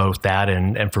both that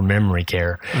and for memory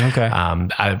care. Okay.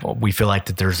 We feel like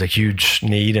that there's a huge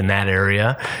need in that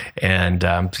area, and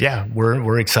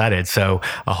we're excited. So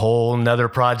a whole nother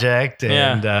project,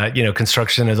 and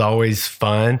construction is always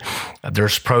fun.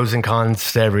 There's pros and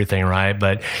cons to everything, right?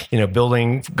 But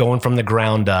going from the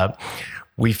ground up,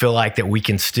 we feel like that we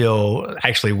can still,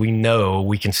 we know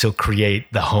we can still create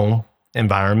the home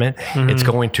environment. It's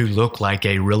going to look like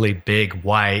a really big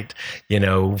white,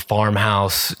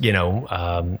 farmhouse,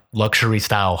 luxury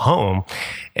style home,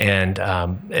 and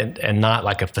not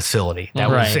like a facility.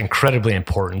 That was incredibly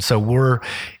important. So we're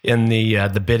in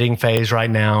the bidding phase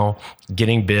right now,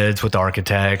 getting bids with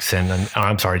architects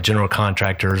general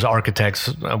contractors,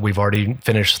 architects. We've already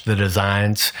finished the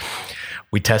designs.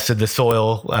 we tested the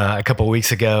soil a couple of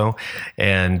weeks ago,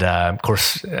 and of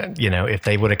course, if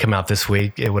they would have come out this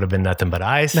week, it would have been nothing but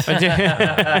ice. And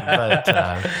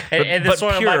the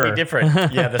soil might be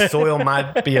different. Yeah, the soil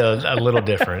might be a little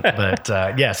different, but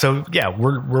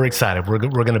we're excited. We're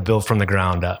going to build from the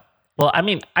ground up. Well, I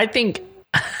mean, I think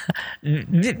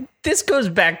this goes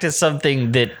back to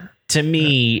something that to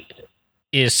me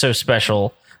is so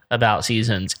special about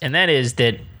Seasons, and that is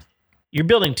that you're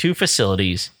building two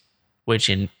facilities, which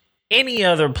in any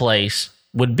other place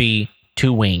would be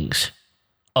two wings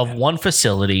of one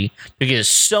facility, because it's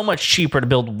so much cheaper to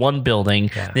build one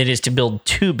building than it is to build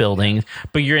two buildings,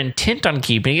 but you're intent on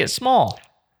keeping it small.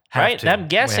 Right? I'm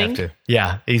guessing.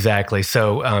 Yeah, exactly.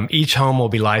 So each home will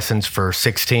be licensed for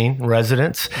 16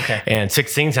 residents. Okay. And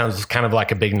 16 sounds kind of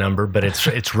like a big number, but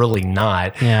it's really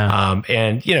not. Yeah.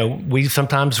 And, we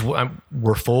sometimes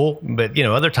we're full, but,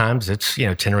 other times it's,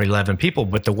 10 or 11 people.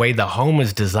 But the way the home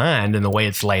is designed and the way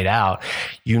it's laid out,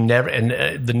 you never,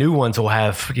 and the new ones will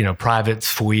have, private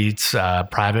suites,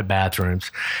 private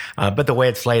bathrooms. But the way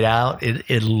it's laid out,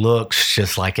 it looks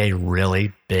just like a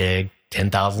really big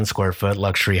 10,000 square foot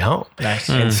luxury home. Nice.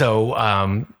 And so,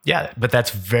 but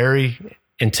that's very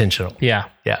intentional. Yeah.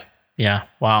 Yeah. Yeah.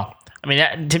 Wow. I mean,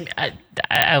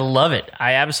 I love it.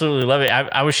 I absolutely love it.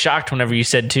 I was shocked whenever you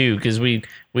said two, because we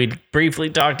briefly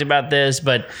talked about this,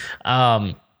 but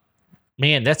man,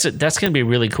 that's going to be a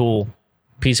really cool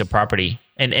piece of property,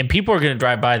 and people are going to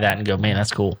drive by that and go, man,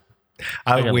 that's cool.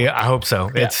 I hope so.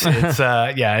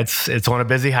 Yeah. It's on a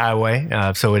busy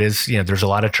highway. So it is, there's a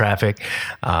lot of traffic.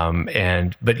 But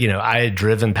I had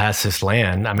driven past this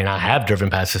land. I mean, I have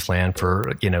driven past this land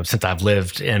for, since I've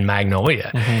lived in Magnolia.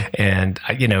 Mm-hmm. And,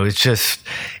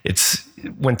 it's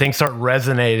when things start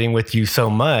resonating with you so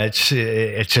much,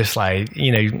 it's just like,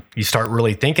 you start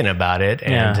really thinking about it,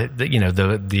 and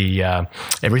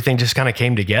everything just kind of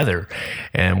came together,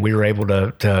 and we were able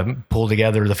to pull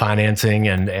together the financing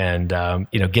and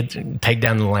take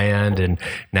down the land. And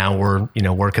now we're,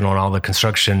 working on all the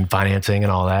construction financing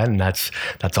and all that. And that's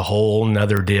a whole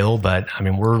nother deal. But I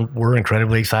mean, we're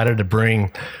incredibly excited to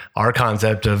bring our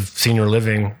concept of senior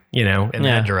living, in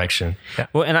that direction. Yeah.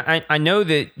 Well, and I know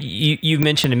that you've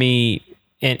mentioned to me,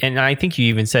 and I think you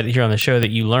even said it here on the show, that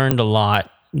you learned a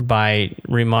lot by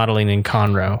remodeling in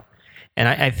Conroe. And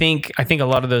I think a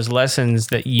lot of those lessons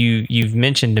that you've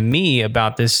mentioned to me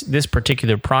about this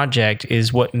particular project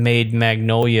is what made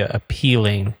Magnolia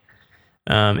appealing.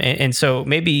 And so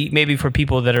maybe for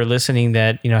people that are listening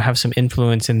that have some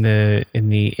influence in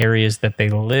the areas that they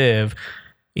live,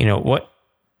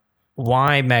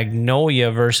 why Magnolia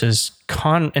versus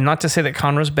and not to say that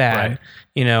Conroe's bad,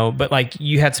 right. But like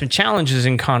you had some challenges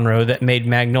in Conroe that made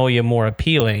Magnolia more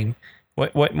appealing.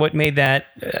 What made that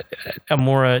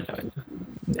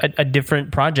a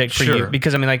different project for you?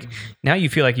 Because I mean, like now you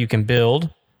feel like you can build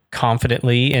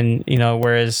confidently, and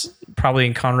whereas probably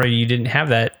in Conroe you didn't have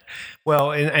that.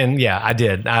 Well, and yeah, I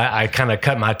did. I kind of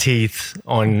cut my teeth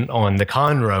on the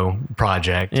Conroe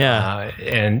project. Yeah.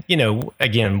 And,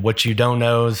 again, what you don't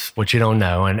know is what you don't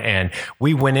know. And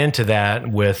we went into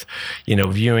that with,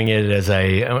 viewing it as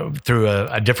through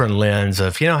a different lens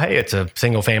of, hey, it's a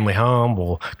single family home.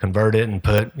 We'll convert it and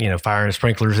put, fire and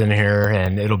sprinklers in here,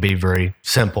 and it'll be very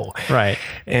simple. Right.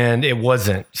 And it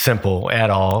wasn't simple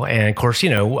at all. And of course,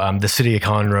 the city of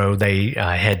Conroe, they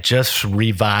had just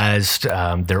revised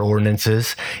their ordinance,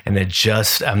 and they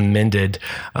just amended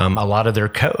a lot of their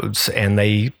codes, and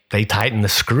they tightened the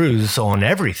screws on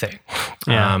everything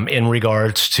in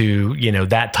regards to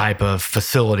that type of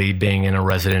facility being in a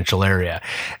residential area,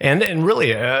 and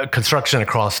really construction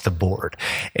across the board.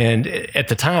 And at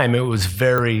the time, it was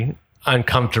very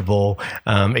uncomfortable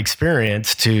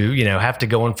experience to have to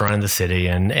go in front of the city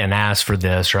and ask for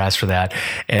this or ask for that,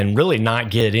 and really not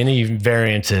get any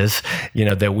variances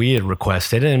that we had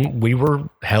requested, and we were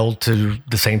held to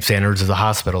the same standards as the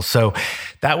hospital. So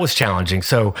that was challenging.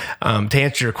 So to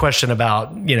answer your question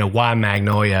about why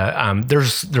Magnolia,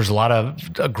 there's a lot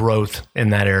of growth in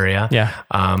that area. Yeah.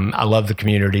 I love the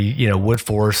community.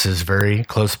 Woodforest is very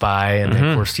close by, and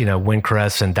of course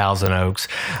Windcrest and Thousand Oaks.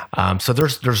 So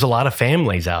there's a lot of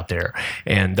families out there,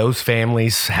 and those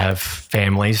families have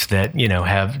families that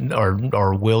have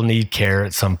or will need care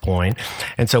at some point.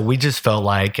 And so we just felt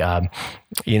like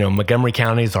Montgomery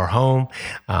County is our home.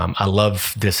 I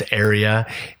love this area,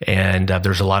 and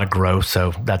there's a lot of growth,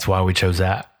 so that's why we chose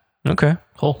that. Okay,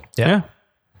 cool. Yeah.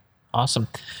 Awesome.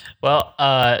 Well,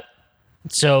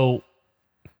 so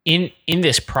in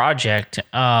this project,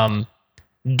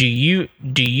 do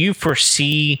you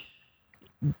foresee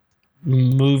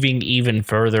moving even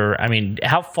further? I mean,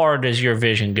 how far does your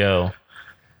vision go?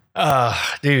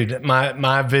 Dude,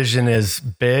 my vision is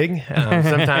big.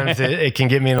 Sometimes it can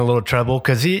get me in a little trouble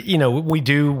because,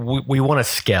 we want to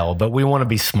scale, but we want to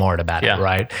be smart about it,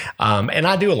 right? And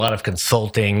I do a lot of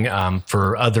consulting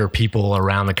for other people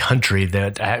around the country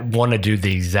that want to do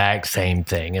the exact same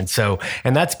thing. And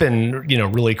that's been,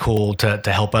 really cool to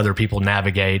help other people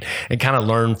navigate and kind of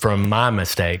learn from my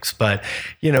mistakes. But,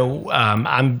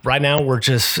 right now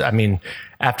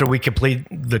after we complete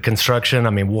the construction,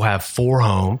 we'll have 4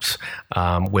 homes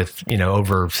with,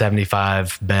 over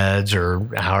 75 beds or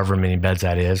however many beds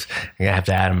that is. I have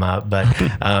to add them up. But,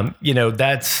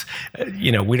 that's,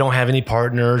 we don't have any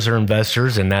partners or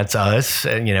investors, and that's us,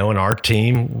 and our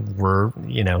team. We're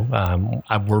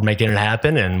making it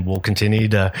happen, and we'll continue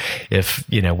to, if,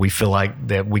 we feel like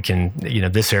that we can,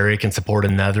 this area can support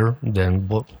another, then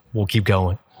we'll keep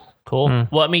going. Cool.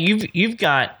 Well, you've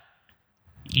got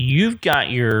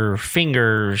your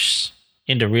fingers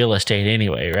into real estate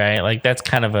anyway, right? Like that's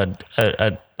kind of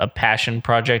a passion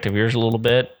project of yours a little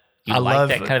bit. I love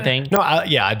that kind of thing. No,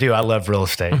 I do. I love real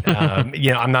estate.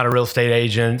 I'm not a real estate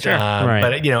agent, right.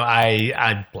 But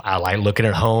I like looking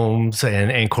at homes,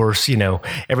 and of course,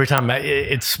 every time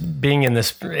it's being in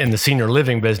the senior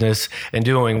living business and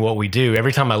doing what we do.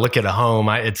 Every time I look at a home,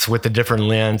 it's with a different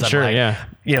lens. Sure,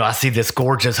 I see this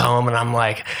gorgeous home, and I'm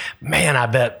like, man, I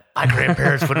bet my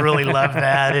grandparents would really love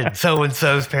that, and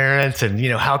so-and-so's parents, and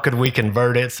how could we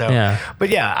convert it? So,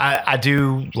 but I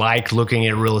do like looking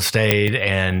at real estate,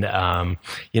 and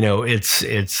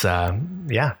it's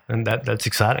and that's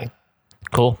exciting.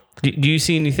 Cool. Do you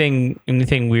see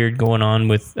anything weird going on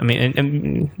with?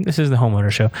 And this is the homeowner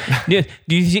show. Do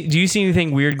you see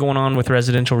anything weird going on with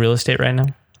residential real estate right now?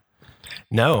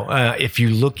 No, if you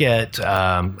look at,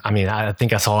 I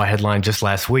think I saw a headline just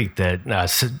last week that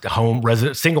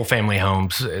single family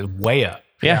homes way up.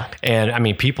 Yeah.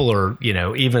 And people are,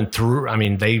 even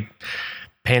through,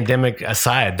 pandemic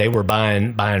aside, they were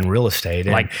buying real estate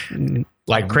and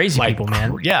like crazy people,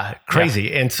 man. Yeah. Crazy.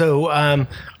 Yeah. And so,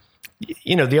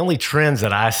 the only trends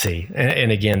that I see,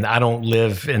 and again, I don't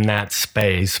live in that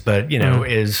space, but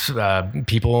is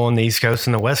people on the East Coast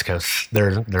and the West Coast.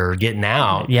 They're getting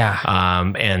out,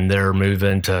 and they're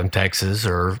moving to Texas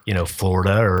or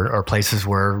Florida or places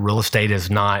where real estate is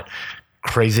not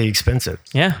crazy expensive.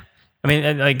 Yeah,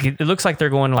 it looks like they're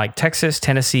going like Texas,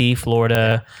 Tennessee,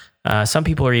 Florida. Some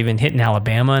people are even hitting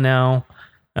Alabama now.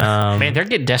 Man, they're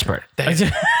getting desperate.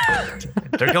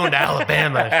 They're going to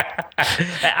Alabama.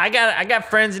 I got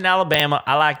friends in Alabama.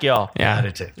 I like y'all. Yeah, I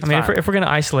do too. If we're going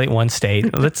to isolate one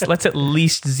state, let's at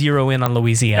least zero in on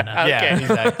Louisiana. Okay. Yeah,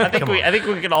 exactly. I think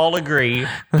we can all agree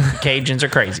Cajuns are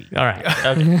crazy. All right.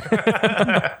 Okay.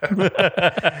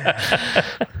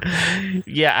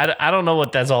 Yeah, I don't know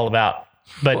what that's all about,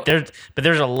 but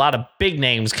there's a lot of big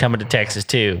names coming to Texas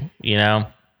too.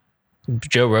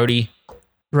 Joe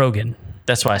Rogan.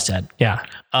 That's what I said. Yeah.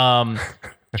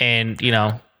 And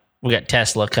we got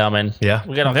Tesla coming. Yeah.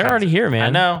 They're already here, man. I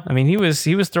know. He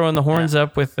was throwing the horns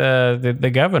up with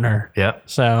the governor. Yeah.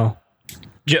 So,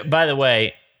 by the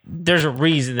way, there's a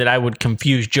reason that I would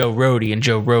confuse Joe Rohde and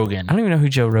Joe Rogan. I don't even know who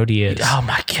Joe Rohde is. Oh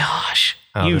my gosh.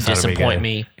 You disappoint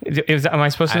me. Am I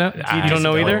supposed to know? You don't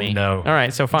know either? No. All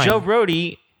right, so fine. Joe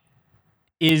Rohde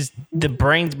is the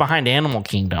brains behind Animal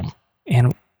Kingdom.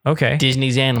 Okay.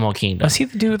 Disney's Animal Kingdom. Was he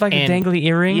the dude with a dangly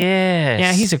earring? Yes.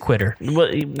 Yeah, he's a quitter.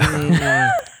 Well,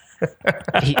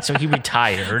 so he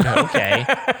retired. Okay.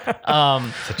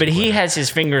 But he has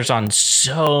his fingers on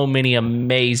so many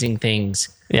amazing things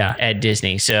at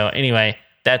Disney. So anyway,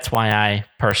 that's why I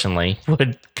personally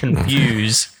would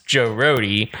confuse Joe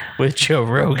Rohde with Joe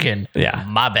Rogan. Yeah.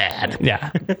 My bad.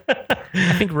 Yeah.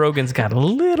 I think Rogan's got a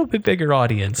little bit bigger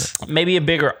audience. Maybe a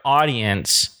bigger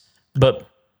audience, but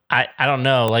I don't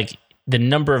know. Like the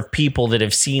number of people that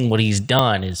have seen what he's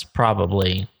done is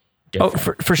probably different.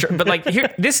 Oh, for sure. But like here,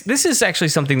 this is actually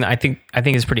something that I think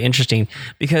is pretty interesting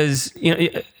because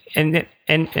and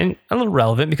a little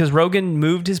relevant because Rogan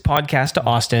moved his podcast to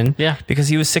Austin. Yeah. Because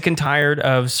he was sick and tired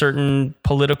of certain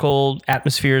political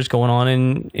atmospheres going on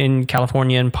in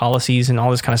California and policies and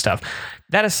all this kind of stuff.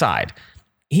 That aside,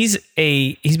 he's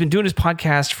been doing his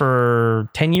podcast for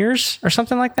 10 years or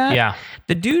something like that. Yeah.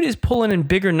 The dude is pulling in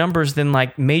bigger numbers than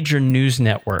like major news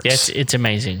networks. Yes, it's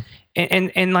amazing.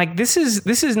 And like this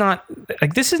is not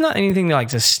anything to like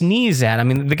to sneeze at.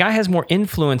 The guy has more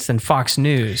influence than Fox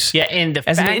News. Yeah, and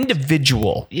an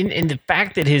individual. And the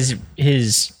fact that his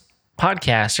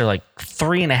podcasts are like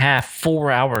 3.5,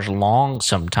 4 hours long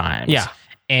sometimes. Yeah.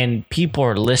 And people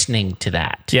are listening to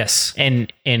that. Yes.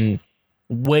 And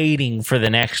waiting for the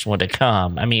next one to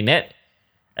come.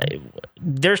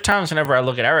 There's times whenever I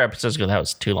look at our episodes, go, that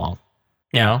was too long.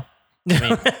 I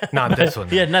mean, Not this one.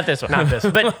 yeah, not this one. Not this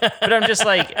one. But I'm just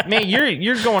like, man,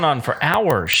 you're going on for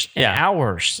hours and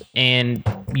hours, and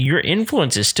your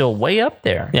influence is still way up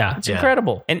there. Yeah. It's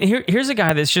incredible. And here's a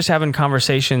guy that's just having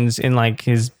conversations in like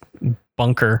his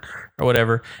bunker or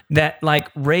whatever that like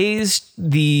raised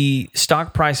the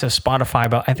stock price of Spotify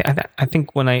about I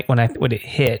think when it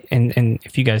hit and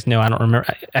if you guys know, I don't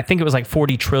remember, I think it was like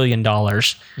 $40 trillion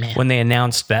when they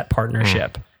announced that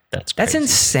partnership. That's That's crazy.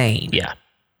 insane. Yeah,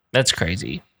 that's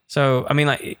crazy. So I mean,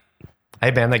 like,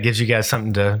 Hey, man, that gives you guys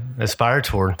something to aspire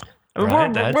toward.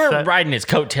 Right? We're riding his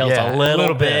coattails a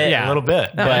little bit. Yeah, a little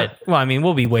bit. But well, I mean,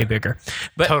 we'll be way bigger,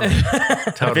 but Totally.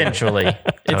 eventually,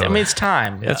 I mean, it's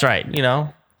time. That's right. You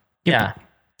know. Yeah,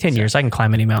 10 years, I can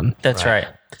climb any mountain. that's right.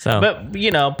 So, But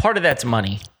you know, part of that's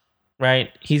money, right?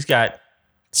 He's got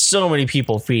so many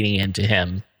people feeding into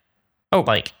him. Oh.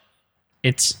 Like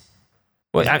it's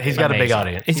He's got a big amazing.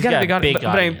 audience. he's got a big audience.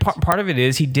 But I mean, part of it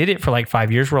is he did it for like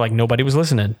 5 years where like nobody was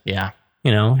listening. Yeah.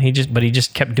 You know, he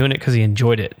just kept doing it because he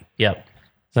enjoyed it. Yep.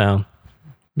 So,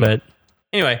 but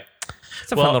anyway,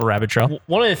 it's a fun little rabbit trail.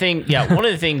 One of the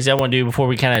things I want to do before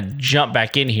we kind of jump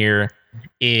back in here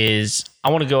is I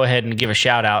want to go ahead and give a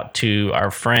shout out to our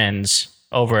friends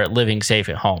over at Living Safe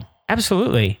at Home.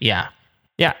 Absolutely. Yeah.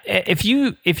 Yeah. If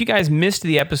you guys missed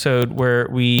the episode where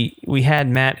we had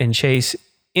Matt and Chase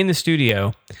in the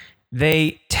studio,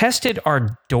 they tested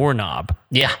our doorknob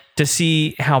Yeah. to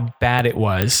see how bad it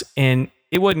was, and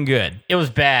it wasn't good. It was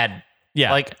bad.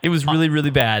 Yeah. Like it was really, really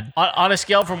bad. on a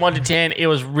scale from 1 to 10, it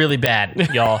was really bad,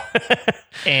 y'all.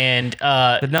 And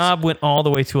The knob went all the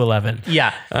way to 11.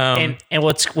 yeah. And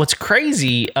what's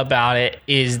crazy about it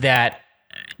is that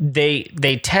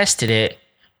they tested it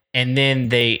and then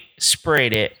they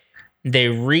sprayed it. They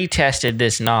retested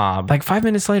this knob Like 5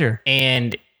 minutes later,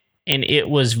 and it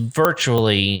was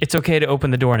virtually it's okay to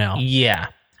open the door now. yeah.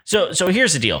 So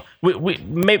here's the deal.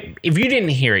 Maybe, if you didn't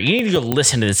hear it, you need to go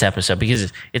listen to this episode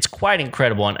because it's quite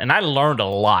incredible. And I learned a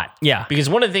lot. Yeah. Because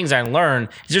one of the things I learned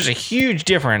is there's a huge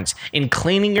difference in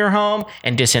cleaning your home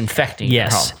and disinfecting your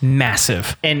home. Yes,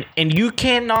 massive. And you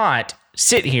cannot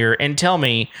sit here and tell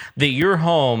me that your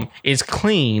home is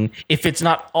clean if it's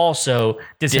not also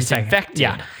disinfected.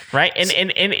 Yeah. Right. And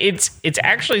it's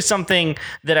actually something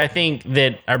that I think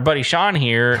that our buddy Sean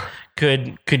here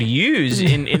could use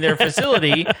in their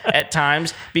facility at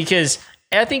times, because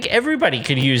I think everybody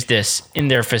could use this in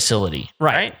their facility.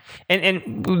 Right.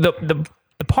 And the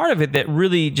part of it that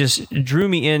really just drew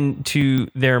me into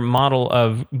their model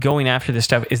of going after this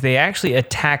stuff is they actually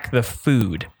attack the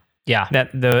food Yeah. that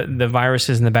the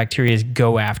viruses and the bacteria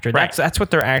go after. Right. That's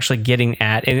what they're actually getting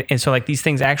at. And so like these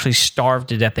things actually starve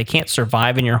to death. They can't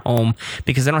survive in your home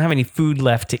because they don't have any food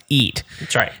left to eat.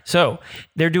 That's right. So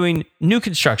they're doing new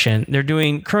construction. They're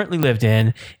doing currently lived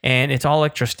in, and it's all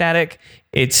electrostatic.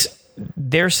 It's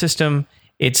their system.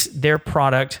 It's their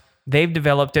product. They've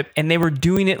developed it, and they were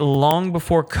doing it long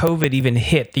before COVID even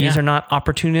hit. These are not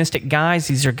opportunistic guys.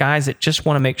 These are guys that just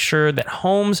want to make sure that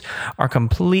homes are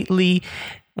completely,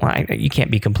 well, you can't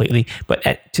be completely, but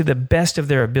to the best of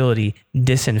their ability,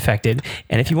 disinfected.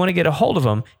 And if you want to get a hold of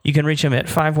them, you can reach them at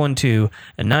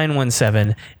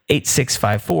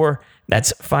 512-917-8654.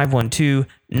 That's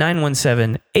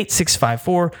 512-917-8654.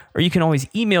 Or you can always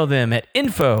email them at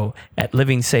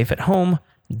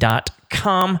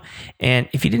info@livingsafeathome.com. And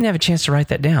if you didn't have a chance to write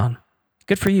that down,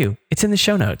 good for you. It's in the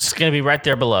show notes. It's going to be right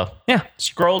there below. Yeah.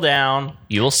 Scroll down.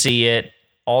 You'll see it.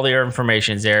 All their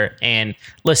information's there. And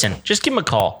listen, just give them a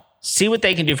call. See what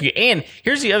they can do for you. And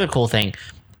here's the other cool thing.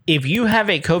 If you have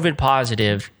a COVID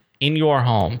positive in your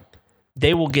home,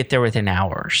 they will get there within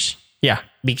hours Yeah.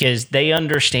 because they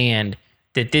understand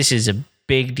that this is a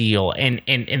big deal. And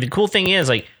the cool thing is,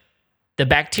 like, the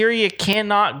bacteria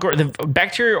cannot grow, the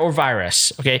bacteria or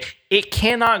virus, okay, it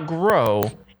cannot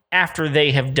grow after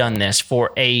they have done this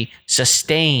for a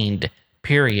sustained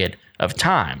period of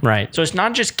time. Right. So it's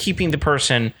not just keeping the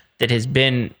person that has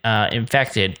been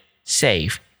infected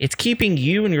safe. It's keeping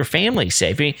you and your family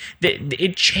safe. I mean,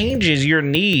 it changes your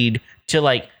need to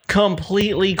like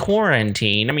completely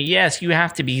quarantine. I mean, yes, you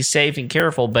have to be safe and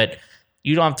careful, but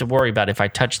you don't have to worry about if I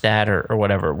touch that or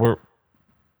whatever.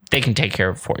 They can take care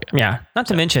of it for you. Yeah. Not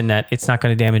to mention that it's not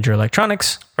going to damage your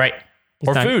electronics. Right.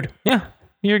 Or not- food. Yeah.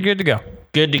 You're good to go.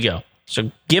 Good to go.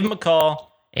 So give them a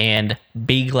call and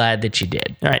be glad that you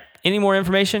did. All right. Any more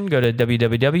information, go to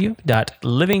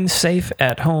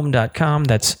www.livingsafeathome.com.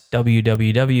 That's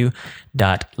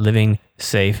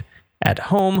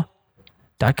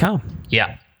www.livingsafeathome.com.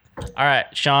 Yeah. All right,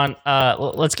 Sean,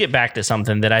 let's get back to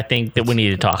something that I think that we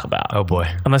need to talk about. Oh boy.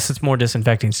 Unless it's more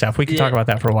disinfecting stuff. We can talk about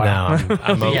that for a while. No,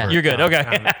 I'm over. Yeah. it. You're good. No,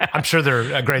 Okay. I'm sure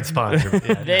they're a great sponsor.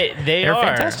 Yeah. They are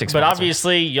fantastic but sponsors.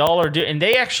 obviously y'all are doing, and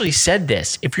they actually said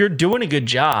this. If you're doing a good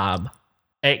job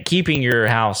at keeping your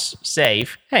house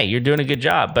safe, hey, you're doing a good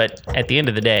job. But at the end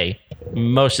of the day,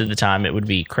 most of the time, it would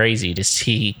be crazy to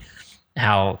see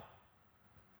how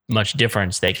much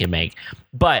difference they can make.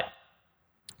 But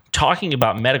talking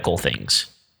about medical things,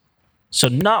 so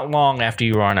not long after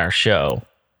you were on our show,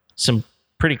 some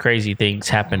pretty crazy things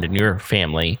happened in your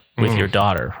family with your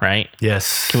daughter, right?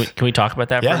 Yes. Can we talk about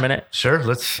that for a minute? Sure.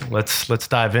 Let's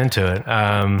dive into it.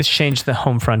 This changed the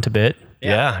home front a bit.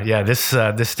 Yeah.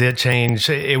 This did change.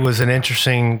 It was an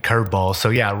interesting curveball. So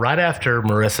yeah, right after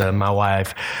Marissa, my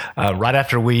wife, right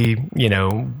after we,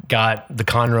 got the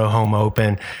Conroe home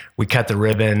open, we cut the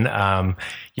ribbon.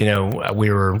 We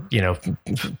were,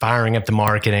 firing up the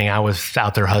marketing. I was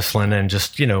out there hustling and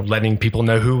just, letting people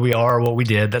know who we are, what we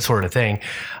did, that sort of thing.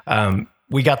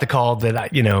 We got the call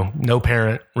that, no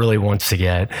parent really wants to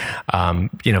get, from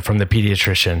the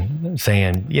pediatrician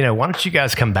saying, why don't you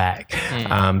guys come back?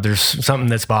 There's something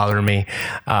that's bothering me.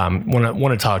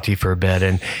 Want to talk to you for a bit.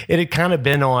 And it had kind of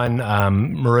been on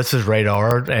Marissa's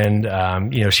radar. And,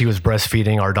 she was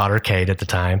breastfeeding our daughter, Kate, at the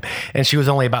time. And she was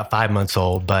only about 5 months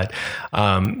old. But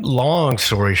long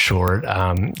story short,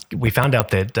 we found out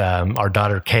that our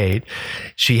daughter, Kate,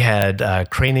 she had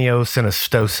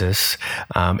craniosynostosis.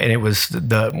 And it was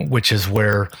which is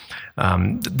where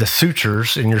the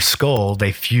sutures in your skull,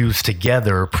 they fuse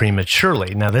together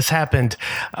prematurely. Now this happened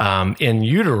in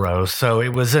utero, so it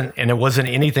wasn't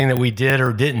anything that we did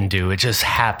or didn't do. It just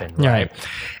happened, right?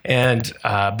 And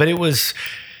but it was,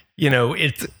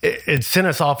 it sent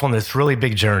us off on this really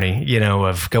big journey,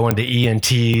 of going to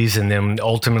ENTs, and then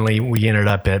ultimately we ended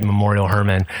up at Memorial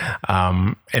Hermann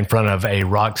in front of a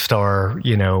rock star,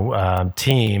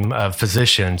 team of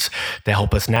physicians to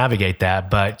help us navigate that.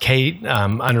 But Kate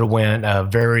underwent a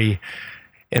very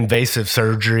invasive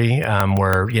surgery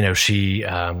where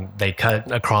they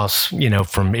cut across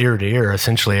from ear to ear,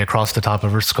 essentially across the top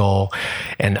of her skull,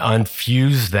 and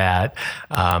unfused that.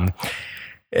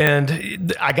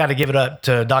 And I got to give it up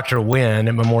to Dr. Wynn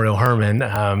at Memorial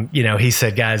Hermann. He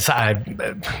said, guys,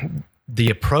 the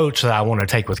approach that I want to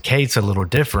take with Kate's a little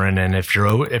different. And if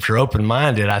you're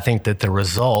open-minded, I think that the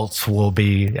results will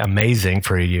be amazing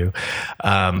for you.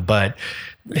 But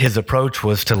his approach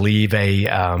was to leave a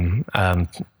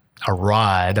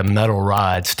metal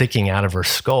rod sticking out of her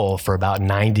skull for about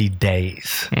 90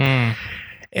 days.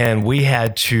 And we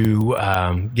had to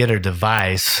get a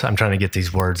device. I'm trying to get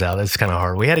these words out. It's kind of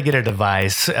hard. We had to get a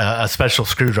device, a special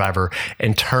screwdriver,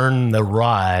 and turn the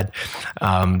rod,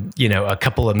 a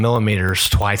couple of millimeters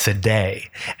twice a day.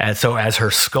 And so as her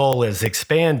skull is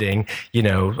expanding,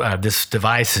 this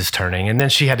device is turning. And then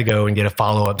she had to go and get a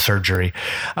follow-up surgery.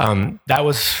 That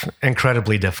was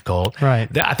incredibly difficult. Right.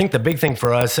 I think the big thing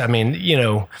for us, we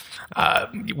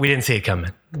didn't see it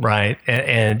coming, right?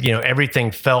 And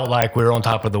everything felt like we were on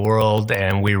top of the world,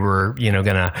 and we were, we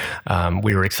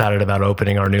were excited about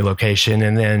opening our new location.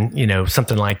 And then,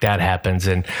 something like that happens.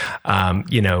 And, I'm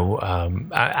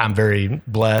very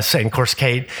blessed. And of course,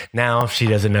 Kate, now she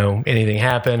doesn't know anything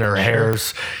happened. Her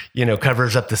hair's,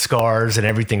 covers up the scars, and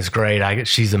everything's great.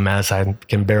 She's a mess. I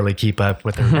can barely keep up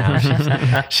with her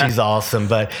now. She's awesome,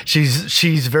 but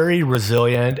she's very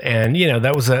resilient. And,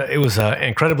 it was a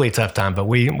incredibly tough time, but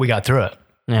we got through it.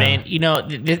 Yeah. Man,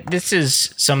 this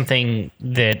is something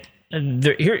that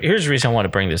here's the reason I want to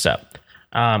bring this up.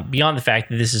 Beyond the fact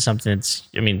that this is something that's,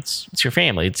 it's your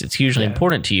family. It's hugely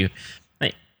important to you.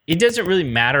 Like, it doesn't really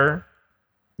matter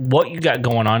what you got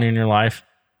going on in your life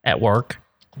at work.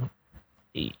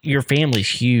 Your family's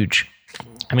huge.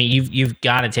 You've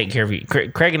got to take care of you.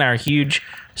 Craig and I are huge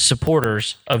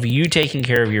supporters of you taking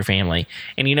care of your family.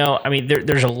 And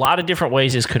there's a lot of different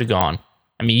ways this could have gone.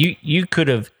 You could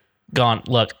have gone,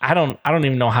 look, I don't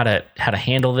even know how to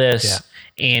handle this.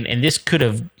 Yeah. And this could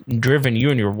have driven you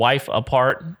and your wife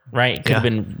apart, right? It could have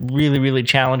been really, really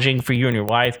challenging for you and your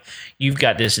wife. You've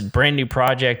got this brand new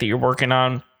project that you're working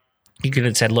on. You could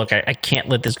have said, look, I can't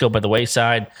let this go by the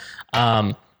wayside.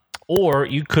 Or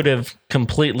you could have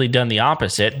completely done the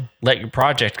opposite, let your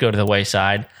project go to the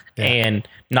wayside and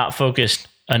not focused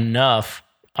enough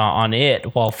on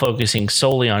it while focusing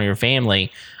solely on your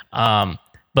family.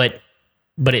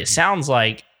 But it sounds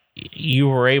like you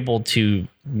were able to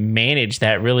manage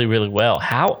that really, really well.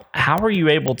 How are you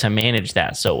able to manage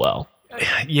that so well?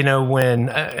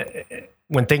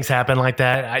 When things happen like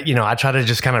that, I try to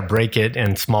just kind of break it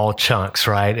in small chunks,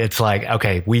 right? It's like,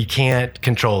 okay, we can't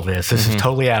control this. This is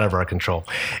totally out of our control.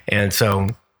 And so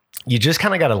you just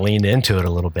kind of got to lean into it a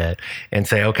little bit and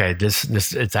say, okay, this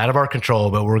it's out of our control,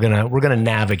 but we're gonna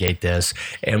navigate this,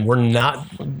 and we're not.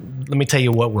 Let me tell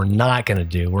you what we're not gonna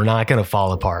do. We're not gonna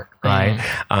fall apart, right?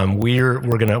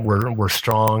 We're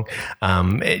strong.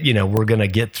 We're gonna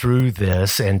get through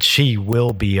this, and she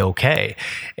will be okay.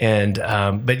 And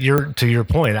but to your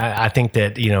point, I think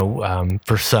that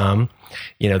for some,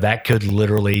 that could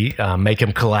literally make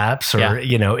him collapse, or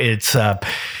it's so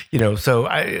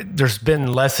there's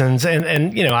been lessons,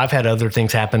 and I've had other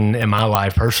things happen in my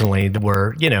life personally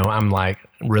where I'm like,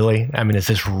 really? I mean, is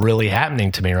this really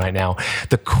happening to me right now?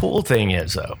 The cool thing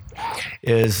is that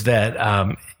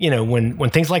when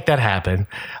things like that happen,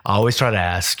 I always try to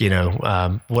ask,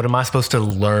 what am I supposed to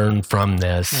learn from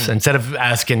this? Instead of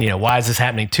asking, why is this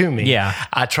happening to me?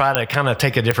 I try to kind of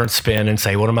take a different spin and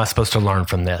say, what am I supposed to learn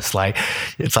from this? Like,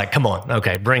 it's like, come on,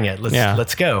 okay, bring it.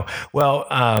 Let's go. Well,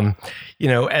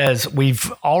 as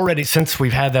since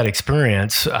we've had that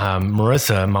experience,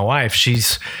 Marissa, my wife,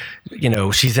 she's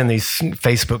in these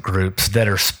Facebook groups that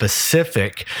are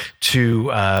specific to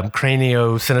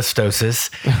craniosynostosis,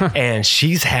 and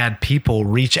she's had people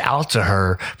reach out to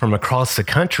her from across the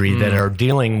country that are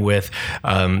dealing with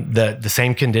the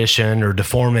same condition or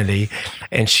deformity,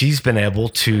 and she's been able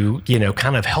to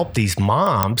kind of help these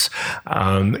moms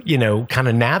kind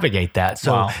of navigate that.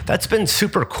 So that's been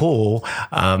super cool,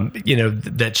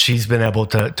 that she's been able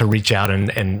to reach out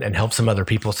and help some other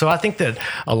people. So I think that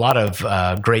a lot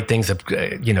of great things have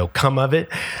come of it.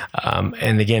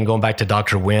 And again, going back to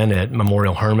Dr. Wynn at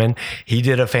Memorial Hermann, he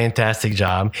did a fantastic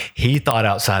job. He thought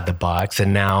outside the box,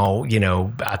 and now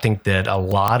I think that a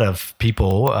lot of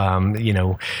people,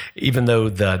 even though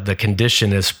the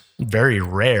condition is very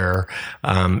rare,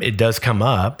 it does come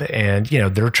up, and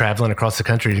they're traveling across the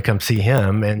country to come see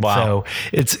him, and so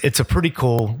it's a pretty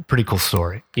cool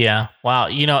story. Yeah, wow.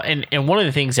 And one of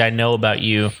the things I know about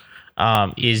you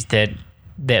is that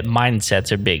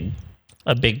mindset's a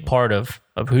big part of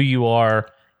who you are,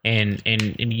 and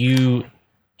you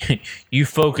you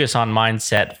focus on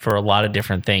mindset for a lot of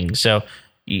different things. So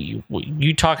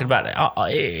you talking about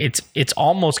it's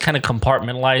almost kind of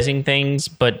compartmentalizing things,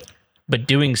 but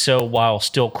doing so while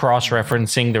still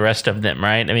cross-referencing the rest of them,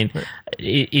 right? I mean,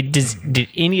 did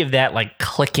any of that like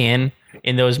click in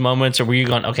those moments, or were you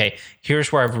going, okay,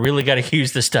 here's where I've really got to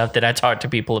use the stuff that I talk to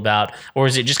people about, or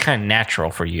is it just kind of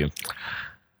natural for you?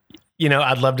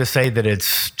 I'd love to say that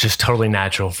it's just totally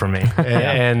natural for me,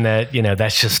 and that,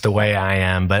 that's just the way I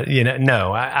am. But,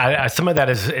 no, I some of that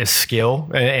is skill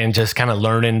and just kind of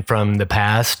learning from the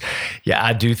past. Yeah,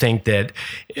 I do think that,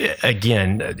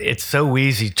 again, it's so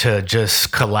easy to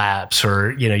just collapse,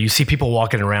 or, you see people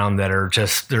walking around that are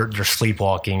just, they're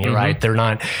sleepwalking, right? They're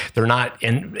not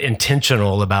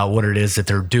intentional about what it is that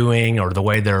they're doing or the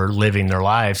way they're living their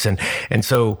lives. And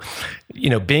so,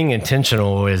 being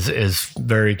intentional is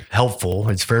very helpful.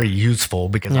 It's very useful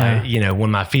because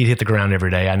when my feet hit the ground every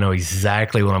day, I know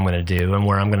exactly what I'm going to do and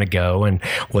where I'm going to go and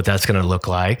what that's going to look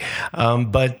like.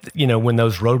 But when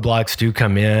those roadblocks do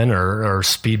come in, or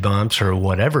speed bumps or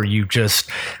whatever,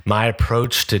 my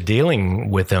approach to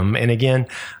dealing with them. And again,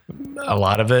 a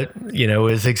lot of it,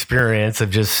 is experience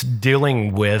of just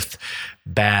dealing with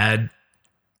bad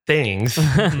things.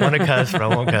 Want to cuss, but I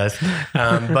won't cuss.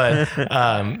 But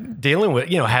dealing with,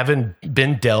 having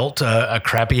been dealt a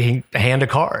crappy hand of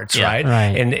cards, right?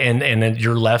 And then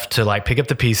you're left to like pick up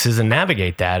the pieces and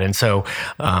navigate that. And so,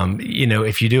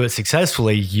 if you do it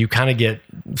successfully, you kind of get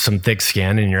some thick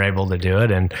skin and you're able to do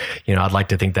it. And, I'd like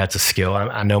to think that's a skill.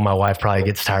 I know my wife probably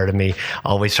gets tired of me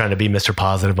always trying to be Mr.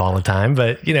 Positive all the time,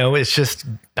 but, it's just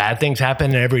bad things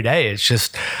happen every day. It's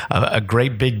just a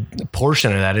great big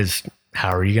portion of that is,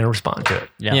 how are you going to respond to it?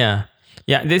 Yeah.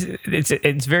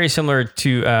 It's very similar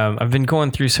to, I've been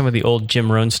going through some of the old Jim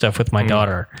Rohn stuff with my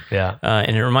daughter.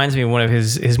 And it reminds me of one of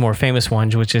his more famous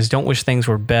ones, which is don't wish things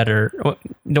were better.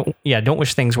 Don't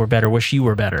wish things were better. Wish you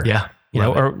were better. Yeah.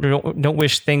 Or don't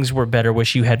wish things were better.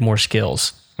 Wish you had more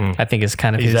skills. I think is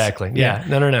kind of exactly.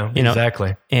 No.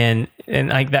 Exactly. And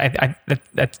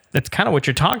that's kind of what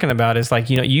you're talking about is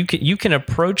like, you can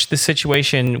approach the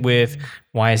situation with,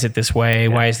 why is it this way?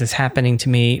 Why is this happening to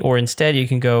me? Or instead you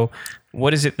can go,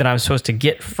 what is it that I'm supposed to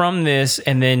get from this,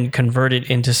 and then convert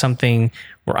it into something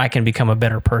where I can become a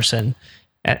better person.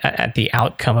 at the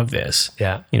outcome of this.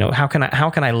 Yeah. How can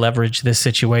I leverage this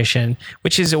situation?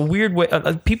 Which is a weird way.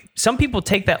 Some people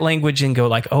take that language and go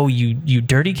like, "Oh, you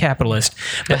dirty capitalist."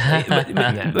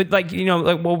 But like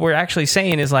like what we're actually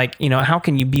saying is like, how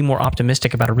can you be more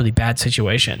optimistic about a really bad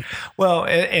situation? Well,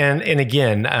 and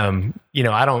again,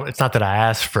 I don't. It's not that I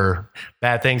ask for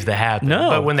bad things to happen,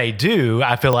 but when they do,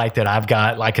 I feel like that I've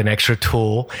got like an extra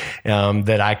tool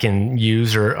that I can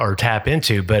use or tap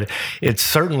into. But it's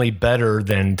certainly better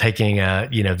than taking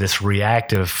this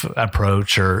reactive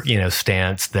approach or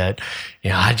stance that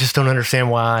I just don't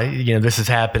understand why this is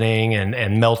happening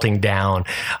and melting down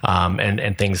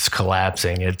and things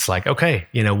collapsing. It's like, okay,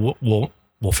 we'll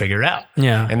figure it out.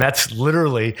 Yeah, and that's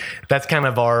kind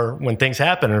of when things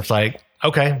happen. It's like,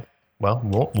 okay,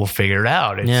 well, we'll figure it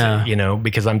out. It's,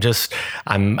 because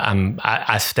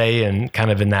I stay in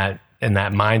kind of in that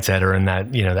mindset or in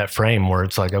that, that frame where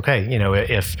it's like, okay,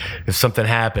 if something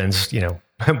happens,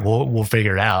 we'll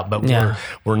figure it out, but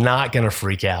we're not going to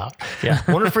freak out. Yeah.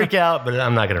 I want to freak out, but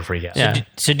I'm not going to freak out. Yeah.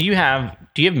 So do you have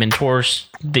mentors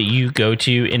that you go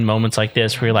to in moments like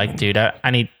this where you're like, dude,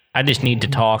 I just need to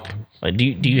talk? Like, do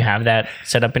you have that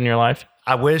set up in your life?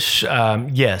 I wish,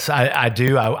 yes, I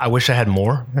do. I wish I had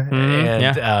more.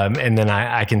 And then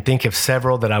I can think of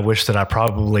several that I wish that I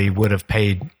probably would have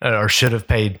paid or should have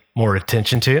paid more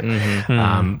attention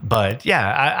to. But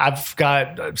yeah, I've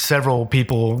got several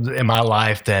people in my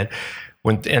life that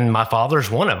and my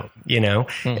father's one of them,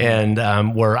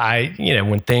 and where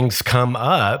when things come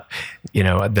up,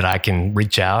 that I can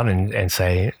reach out and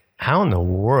say, how in the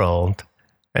world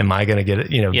am I going to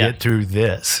get through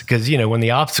this? Because, when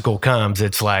the obstacle comes,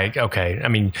 it's like, okay, I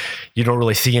mean, you don't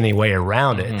really see any way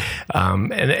around it.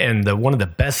 And one of the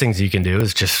best things you can do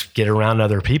is just get around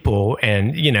other people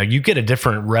and, you get a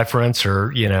different reference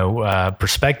or,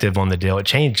 perspective on the deal. It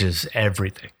changes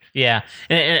everything. Yeah.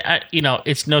 And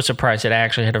it's no surprise that I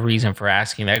actually had a reason for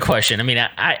asking that question. I mean,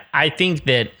 I think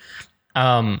that,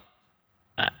 that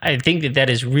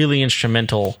is really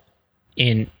instrumental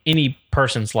in any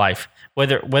person's life.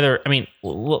 Whether I mean,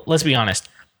 let's be honest.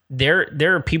 There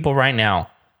are people right now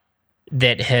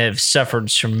that have suffered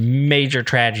some major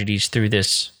tragedies through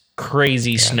this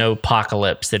crazy snow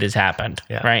apocalypse that has happened.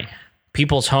 Yeah. Right,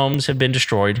 people's homes have been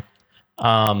destroyed.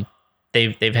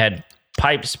 They've had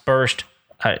pipes burst.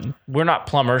 We're not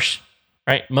plumbers,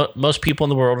 right? Most people in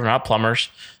the world are not plumbers.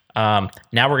 Now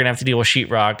we're gonna have to deal with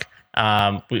sheetrock.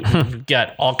 We've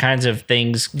got all kinds of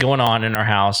things going on in our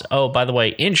house. Oh, by the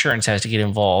way, insurance has to get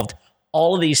involved.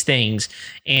 All of these things,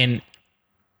 and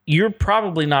you're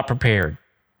probably not prepared,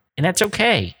 and that's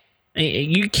okay.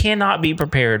 You cannot be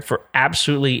prepared for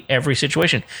absolutely every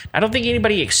situation. I don't think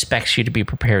anybody expects you to be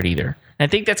prepared either. And I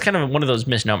think that's kind of one of those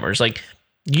misnomers. Like,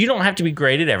 you don't have to be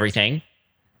great at everything.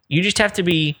 You just have to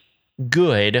be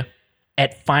good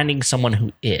at finding someone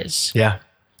who is. Yeah.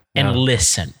 And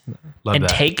listen. Love and that.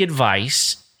 take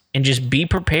advice and just be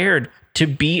prepared to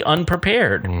be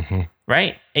unprepared. Mm-hmm.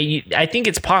 Right? I think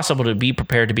it's possible to be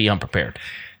prepared to be unprepared.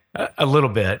 A little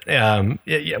bit.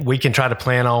 We can try to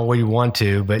plan all we want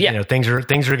to, but things are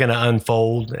going to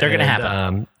unfold. They're going to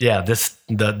happen.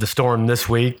 The storm this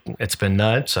week, it's been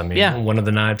nuts. I mean, one of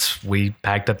the nights we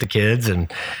packed up the kids, and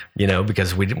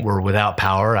because we were without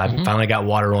power, I finally got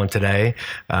water on today.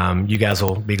 You guys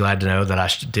will be glad to know that I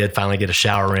did finally get a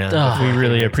shower in. We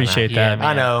really appreciate that. Yeah,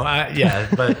 I know.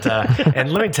 But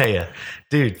and let me tell you,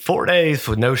 dude, 4 days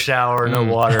with no shower, no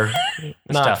water,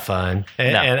 not fun.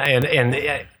 And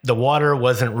the water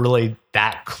wasn't really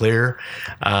that clear.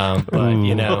 But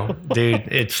dude,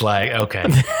 it's like, okay,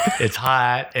 it's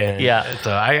hot. And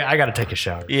so I got to take a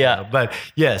shower. Yeah. But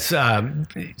yes, so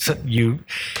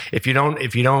if you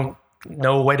don't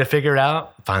know a way to figure it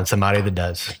out, find somebody that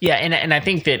does. Yeah. And I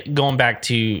think that going back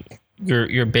to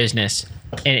your business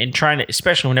and trying to,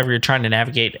 especially whenever you're trying to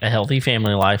navigate a healthy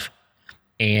family life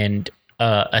and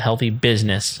a healthy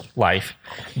business life,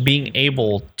 being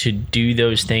able to do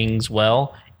those things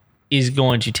well is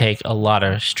going to take a lot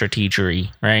of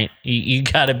strategery, right? You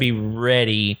got to be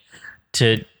ready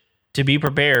to be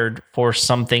prepared for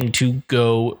something to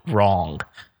go wrong.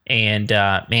 And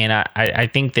man, I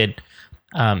think that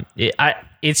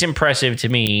it's impressive to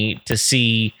me to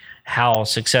see how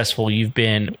successful you've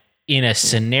been in a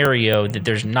scenario that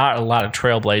there's not a lot of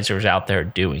trailblazers out there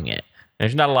doing it.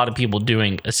 There's not a lot of people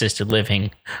doing assisted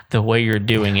living the way you're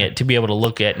doing it, to be able to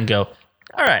look at and go,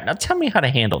 all right, now tell me how to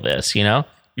handle this.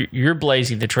 You're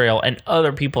blazing the trail and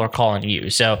other people are calling you.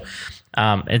 So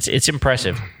it's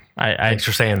impressive. Thanks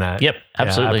for saying that. Yep,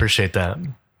 absolutely. I appreciate that.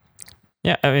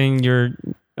 Yeah, I mean, you're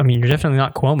definitely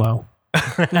not Cuomo.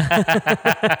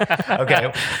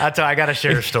 Okay, I got to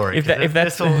share a story. I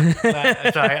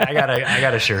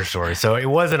got to share a story. So it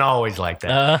wasn't always like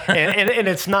that, and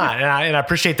it's not. And I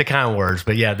appreciate the kind words,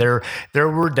 but yeah, there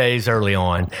were days early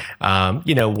on,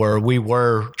 where we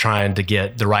were trying to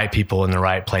get the right people in the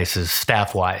right places,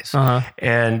 staff wise,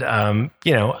 and I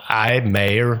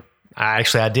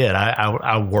did.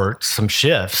 I worked some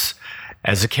shifts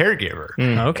as a caregiver.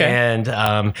 Okay. And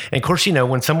of course,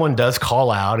 when someone does call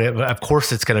out, of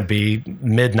course, it's going to be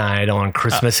midnight on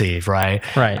Christmas Eve, right?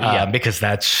 Right. Yeah. Because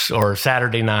or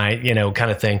Saturday night,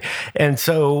 kind of thing. And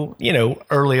so,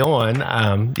 early on,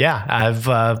 I've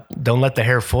don't let the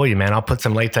hair fool you, man. I'll put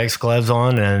some latex gloves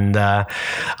on and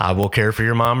I will care for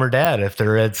your mom or dad if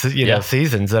they're at,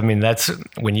 seasons. I mean, that's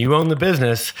when you own the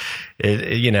business.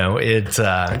 It's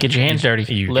get your hands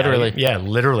dirty, literally.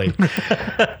 Literally.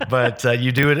 But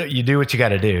you do what you got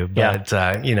to do. But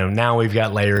now we've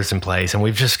got layers in place, and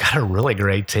we've just got a really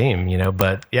great team.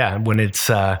 But when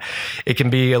it's it can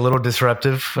be a little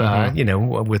disruptive,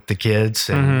 with the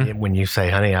kids, and when you say,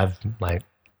 "Honey, I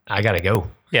got to go."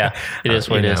 Yeah, it is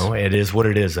what it is. It is what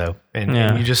it is, though,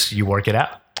 and you work it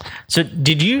out. So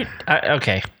did you?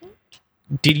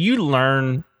 Did you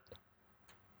learn?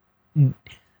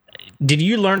 Did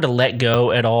you learn to let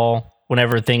go at all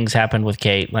whenever things happened with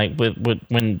Kate? Like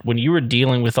when you were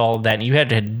dealing with all of that and you had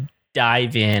to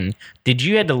dive in, did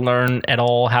you had to learn at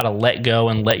all how to let go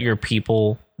and let your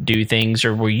people do things,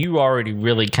 or were you already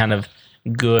really kind of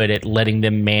good at letting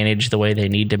them manage the way they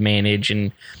need to manage?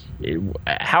 And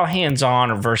how hands-on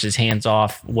or versus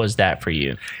hands-off was that for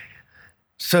you?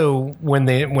 So when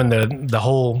the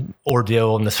whole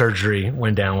ordeal and the surgery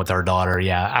went down with our daughter,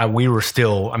 we were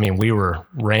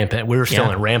rampant. We were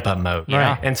still in ramp up mode.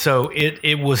 Right. And so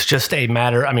it was just a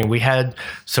matter. I mean, we had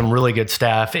some really good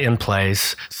staff in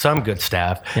place, some good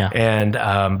staff. Yeah.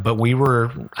 And, but we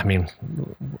were,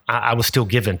 I was still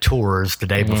giving tours the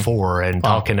day before and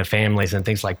talking to families and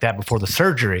things like that before the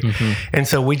surgery. And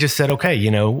so we just said, okay,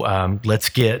 let's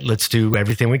do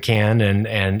everything we can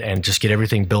and just get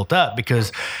everything built up,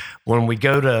 because when we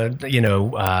go to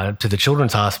the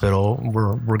children's hospital,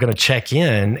 we're going to check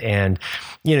in, and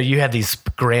you have these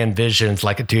grand visions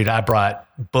like, dude, I brought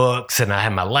books and I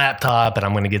have my laptop and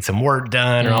I'm going to get some work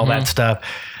done and all that stuff.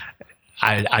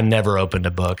 I never opened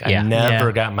a book. I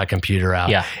never got my computer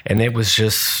out. Yeah. And it was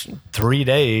just 3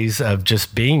 days of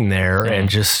just being there and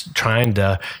just trying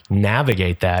to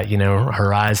navigate that,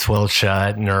 her eyes swelled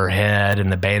shut and her head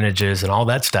and the bandages and all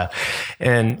that stuff.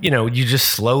 And, you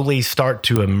just slowly start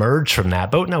to emerge from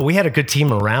that. But no, we had a good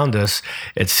team around us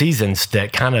at Seasons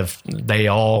that they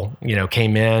all,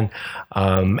 came in.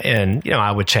 And,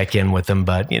 I would check in with them,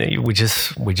 but, we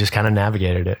just kind of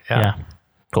navigated it. Yeah.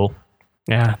 Cool.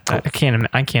 Yeah, cool.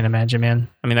 I can't imagine, man.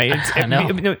 I mean, I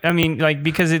know. I mean,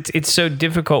 because it's so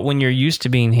difficult when you're used to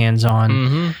being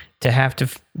hands-on to have to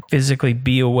physically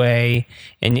be away,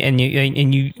 and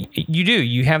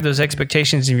you have those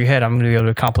expectations in your head. I'm going to be able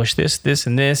to accomplish this,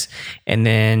 and this, and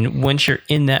then once you're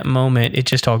in that moment, it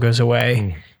just all goes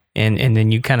away, and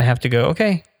then you kind of have to go,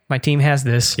 okay, my team has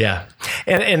this. Yeah.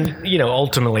 And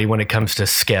ultimately when it comes to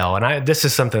scale, and this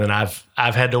is something that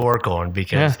I've had to work on,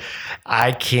 because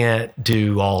I can't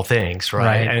do all things,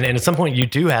 right? And at some point you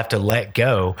do have to let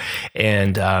go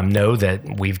and know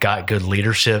that we've got good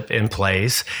leadership in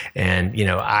place, and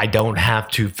I don't have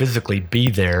to physically be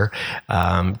there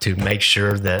to make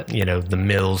sure that the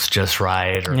meal's just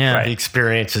right, or the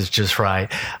experience is just right,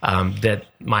 that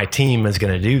my team is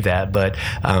going to do that. But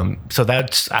so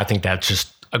I think that's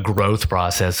just a growth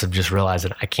process of just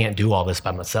realizing I can't do all this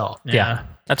by myself. Yeah.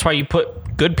 That's why you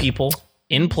put good people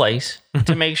in place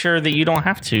to make sure that you don't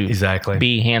have to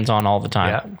be hands-on all the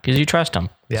time, because you trust them.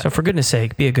 Yeah. So for goodness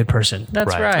sake, be a good person.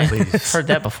 That's right. Please. Heard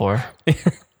that before.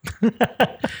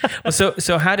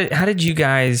 So how did you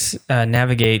guys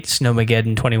navigate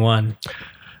Snowmageddon 21?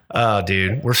 Oh,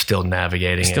 dude, we're still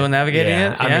navigating it. Still navigating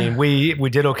it? I mean, we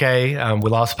did okay. We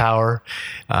lost power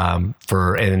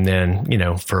for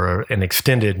an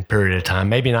extended period of time.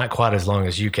 Maybe not quite as long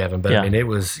as you, Kevin, but I mean, it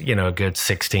was, a good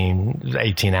 16,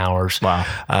 18 hours. Wow.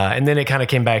 And then it kind of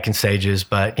came back in stages,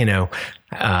 but,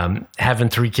 having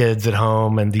 3 kids at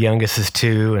home, and the youngest is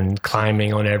 2, and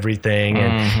climbing on everything.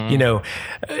 And,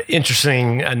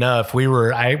 interesting enough,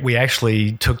 we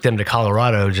actually took them to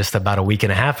Colorado just about a week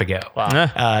and a half ago.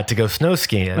 Wow. To go snow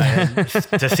skiing and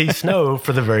to see snow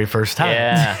for the very first time.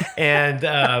 Yeah. And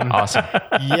awesome.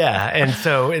 Yeah. And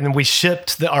then we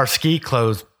shipped our ski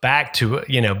clothes back to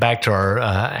our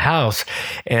house,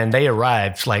 and they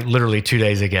arrived like literally 2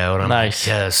 days ago. And I'm Nice.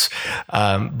 like, yes.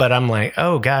 But I'm like,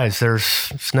 oh, guys, there's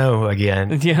snow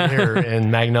again here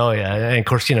in Magnolia. And of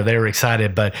course, they were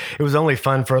excited, but it was only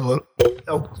fun for a little.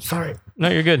 Oh, sorry. No,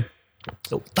 you're good.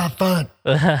 Oh, not fun.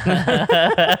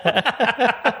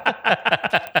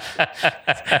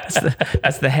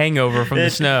 That's the hangover from the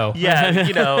snow. Yeah,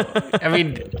 I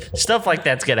mean, stuff like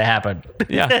that's gonna happen.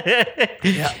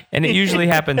 Yeah. And it usually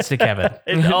happens to Kevin.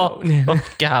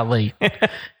 Golly,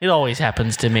 it always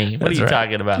happens to me. What are you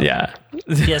talking about? Yeah.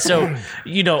 Yeah. So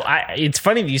it's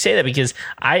funny that you say that, because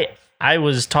I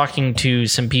was talking to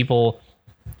some people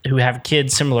who have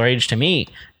kids similar age to me,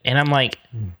 and I'm like,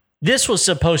 this was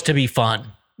supposed to be fun.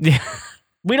 Yeah.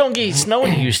 We don't get snow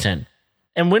in Houston,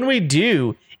 and when we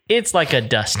do, it's like a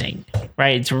dusting,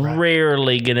 right? It's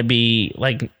rarely going to be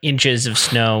like inches of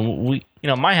snow.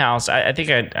 My house, I think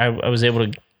I was able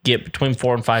to get between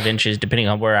 4 and 5 inches, depending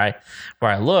on where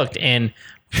I looked. And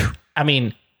I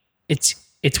mean, it's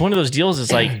one of those deals.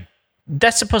 It's like,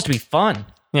 that's supposed to be fun.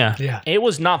 Yeah. Yeah. It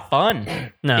was not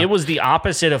fun. No. It was the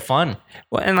opposite of fun.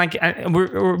 Well, and like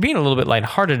we're being a little bit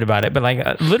lighthearted about it, but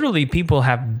like literally people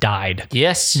have died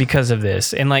Yes. because of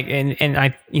this. And like, and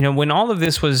I, when all of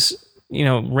this was,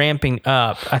 ramping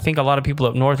up, I think a lot of people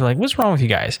up north are like, what's wrong with you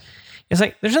guys? It's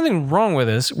like, there's nothing wrong with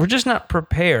us. We're just not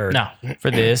prepared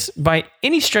for this by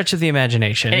any stretch of the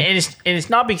imagination. And it's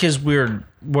not because we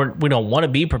don't want to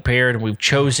be prepared and we've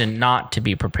chosen not to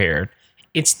be prepared.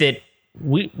 It's that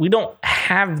we don't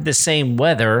have the same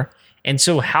weather, and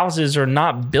so houses are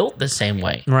not built the same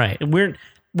way. Right. We're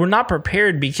not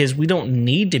prepared because we don't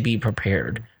need to be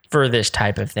prepared for this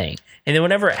type of thing. And then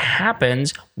whenever it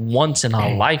happens once in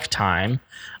a lifetime,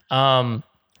 bad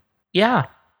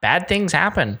things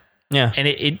happen. Yeah. And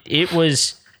it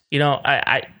was,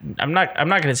 I'm not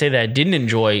going to say that I didn't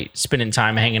enjoy spending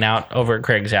time hanging out over at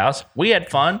Craig's house. We had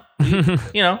fun.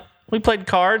 We played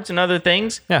cards and other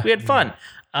things. Yeah. We had fun.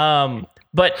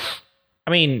 But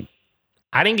I mean,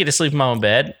 I didn't get to sleep in my own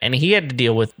bed, and he had to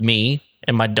deal with me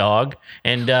and my dog,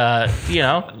 and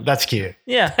That's cute.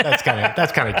 yeah. That's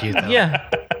kind of cute, though. Yeah.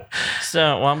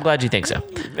 So, well, I'm glad you think so.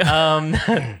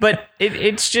 But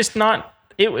it's just not.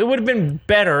 It would have been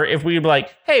better if we were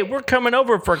like, "Hey, we're coming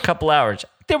over for a couple hours.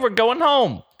 Then we're going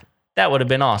home." That would have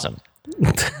been awesome.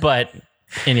 But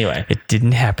anyway, It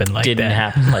didn't happen like didn't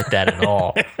that. happen like that at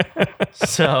all.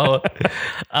 So,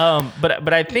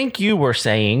 but I think you were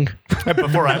saying.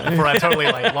 before I totally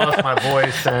lost my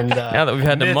voice, and Now that we've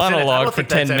had the mid-sentence, monologue I don't for think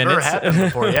 10 that's ever minutes. happened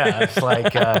before. Yeah, it's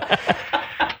like,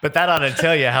 but that ought to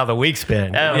tell you how the week's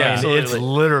been. Oh, yeah, It's absolutely.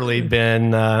 literally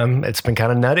been it's been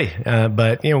kind of nutty,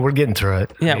 but we're getting through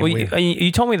it. Yeah, I mean,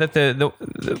 you told me that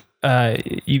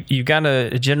you got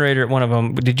a generator at one of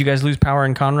them. Did you guys lose power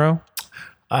in Conroe?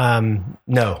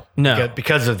 No, No.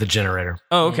 because of the generator.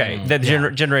 Oh, okay. That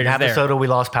generator's there. Minnesota, we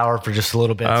lost power for just a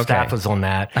little bit. Okay. Staff was on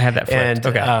that. I had that flipped. And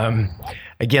Okay.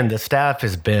 again, the staff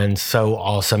has been so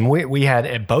awesome. We had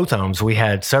at both homes, we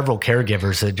had several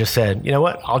caregivers that just said, you know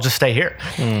what, I'll just stay here.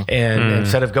 And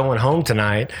instead of going home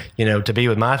tonight, to be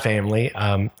with my family,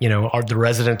 the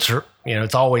residents are,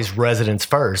 it's always residents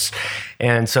first.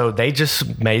 And so they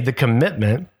just made the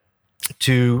commitment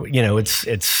to,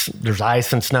 there's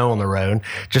ice and snow on the road,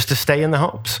 just to stay in the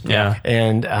homes. Yeah.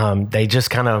 And they just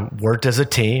kind of worked as a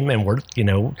team,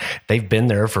 and they've been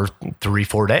there for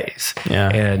 3-4 days. Yeah.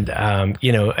 And,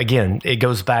 again, it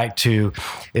goes back to,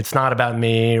 it's not about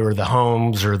me or the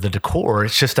homes or the decor.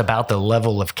 It's just about the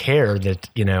level of care that,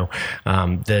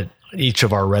 that each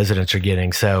of our residents are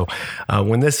getting. So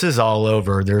when this is all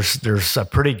over, there's a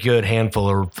pretty good handful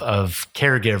of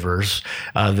caregivers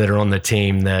that are on the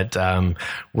team that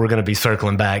we're going to be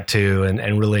circling back to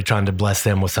and really trying to bless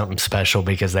them with something special,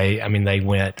 because they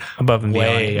went Above and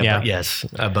way beyond.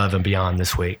 above and beyond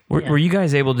this week. Were you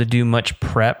guys able to do much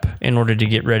prep in order to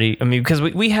get ready? I mean, because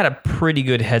we had a pretty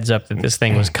good heads up that this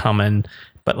thing was coming,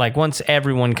 but like once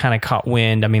everyone kind of caught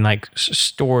wind, I mean, like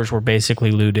stores were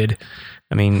basically looted.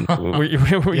 I mean, were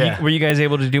you guys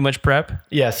able to do much prep?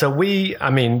 Yeah, so we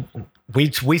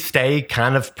stay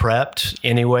kind of prepped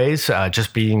anyways.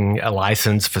 Just being a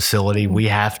licensed facility, we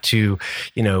have to,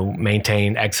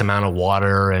 maintain X amount of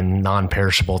water and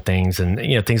non-perishable things and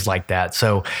things like that.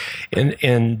 So,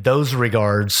 in those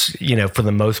regards, for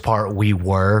the most part, we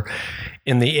were.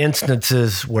 In the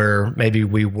instances where maybe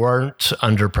we weren't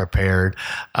underprepared,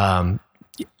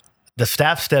 the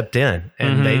staff stepped in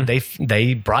and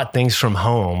they brought things from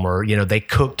home, or they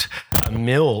cooked a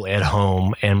meal at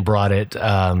home and brought it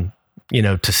to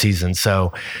season.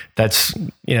 So that's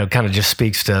kind of just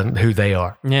speaks to who they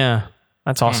are. Yeah,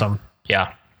 that's awesome.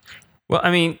 Yeah. Well, I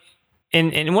mean,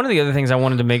 And one of the other things I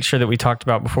wanted to make sure that we talked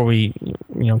about before we,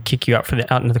 kick you out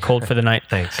into the cold for the night.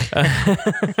 Thanks.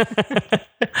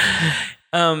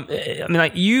 I mean,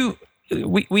 like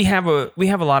we have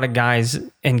a lot of guys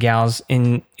and gals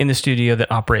in the studio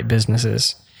that operate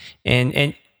businesses,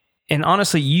 and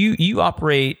honestly, you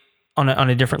operate on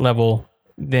a different level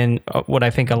than what I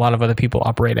think a lot of other people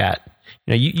operate at.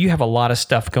 You have a lot of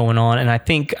stuff going on, and I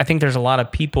think there's a lot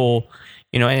of people.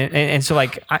 And so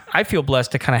like I feel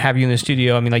blessed to kind of have you in the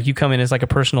studio. I mean, like you come in as like a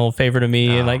personal favor to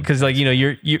me, and like because like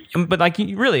you're but like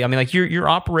really, I mean, like you're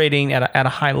operating at a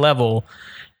high level,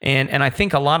 and I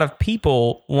think a lot of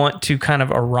people want to kind of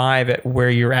arrive at where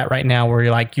you're at right now, where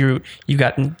you're like you've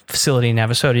got a facility in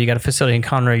Navasota, you got a facility in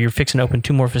Conroe, you're fixing to open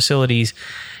 2 more facilities.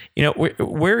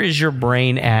 Where is your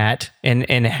brain at,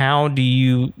 and how do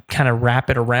you kind of wrap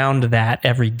it around that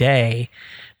every day?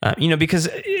 Because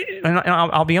and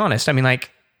I'll be honest. I mean,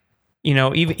 like,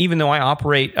 even though I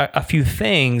operate a few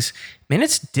things, man,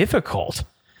 it's difficult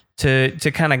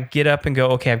to kind of get up and go,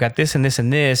 okay, I've got this and this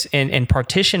and this, and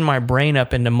partition my brain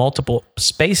up into multiple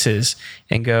spaces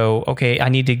and go, okay, I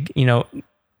need to,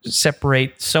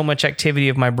 separate so much activity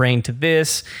of my brain to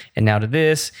this and now to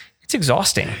this. It's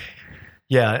exhausting.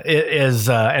 Yeah, it is.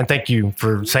 And thank you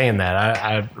for saying that.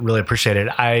 I really appreciate it.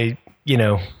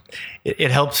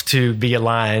 It helps to be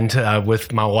aligned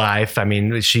with my wife. I mean,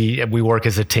 we work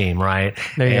as a team, right?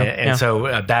 There you go. And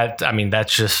so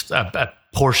that's just a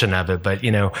portion of it. But,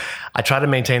 I try to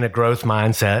maintain a growth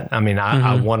mindset. I mean,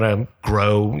 I want to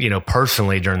grow,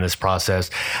 personally during this process.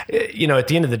 At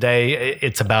the end of the day,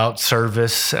 it's about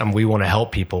service, and we want to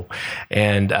help people.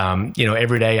 And,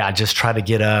 every day I just try to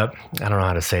get up. I don't know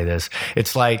how to say this.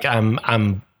 It's like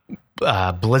I'm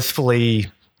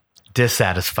blissfully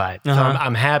dissatisfied. So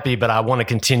I'm happy, but I want to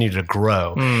continue to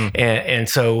grow. And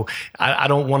so I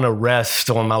don't want to rest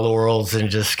on my laurels and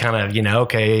just kind of,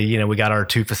 we got our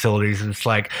 2 facilities. It's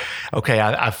like, okay,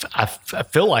 I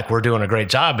feel like we're doing a great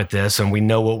job at this, and we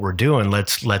know what we're doing.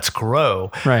 Let's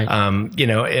grow. Right.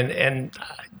 And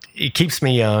it keeps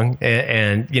me young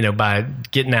and by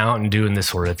getting out and doing this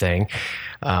sort of thing.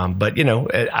 But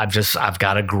I've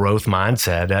got a growth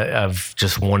mindset of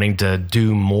just wanting to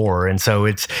do more. And so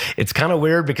it's kind of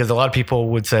weird because a lot of people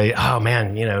would say, oh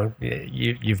man,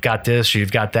 you've got this,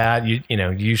 you've got that,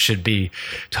 you should be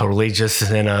totally just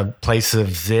in a place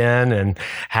of zen and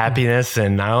happiness.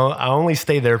 And I only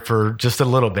stay there for just a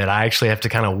little bit. I actually have to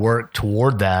kind of work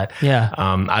toward that. Yeah.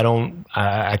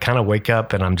 I kind of wake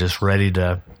up and I'm just ready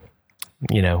to,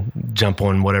 jump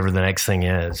on whatever the next thing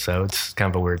is. So it's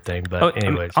kind of a weird thing, but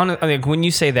anyways. When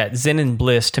you say that, zen and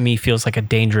bliss to me feels like a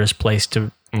dangerous place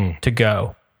to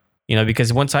go,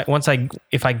 because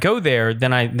if I go there,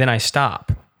 then I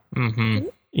stop. Mm-hmm.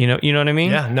 You know what I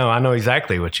mean? Yeah, no, I know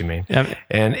exactly what you mean.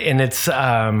 And it's,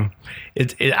 I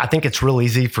think it's real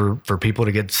easy for people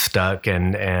to get stuck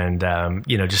and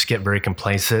just get very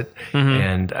complacent.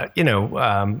 And,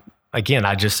 again,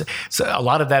 so a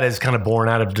lot of that is kind of born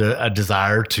out of a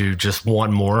desire to just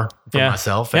want more for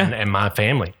myself and my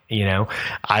family.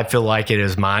 I feel like it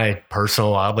is my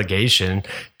personal obligation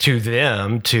to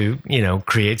them to,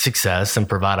 create success and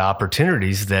provide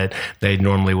opportunities that they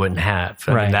normally wouldn't have.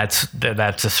 I mean,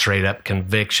 that's a straight up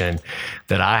conviction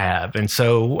that I have. And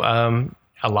so,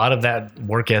 a lot of that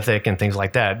work ethic and things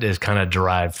like that is kind of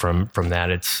derived from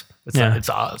that. It's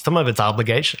some of it's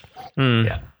obligation.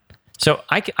 Yeah. So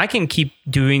I can keep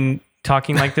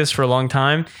talking like this for a long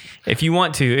time if you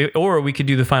want to, or we could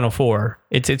do the final 4.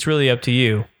 It's really up to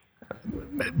you.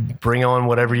 Bring on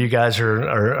whatever you guys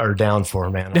are down for,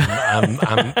 man.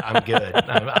 I'm good.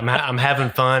 I'm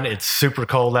having fun. It's super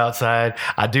cold outside.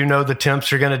 I do know the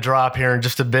temps are going to drop here in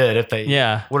just a bit. If they,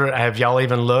 have y'all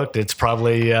even looked? It's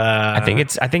probably. I think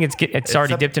it's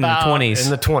already dipped into the 20s.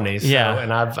 In the 20s. Yeah, so,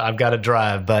 and I've got to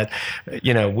drive, but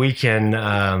we can.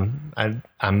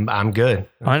 I'm good.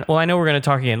 Well, I know we're going to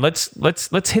talk again. Let's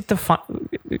hit the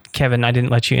Kevin, I didn't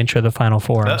let you intro the final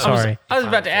 4. I'm sorry. I was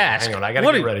about to ask. Hang on, I got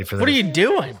to get ready for this. What are you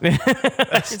doing?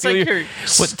 It's like you're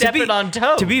stepping on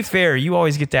toes. To be fair, you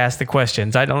always get to ask the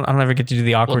questions. I don't ever get to do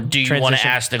the awkward do you transition. Want to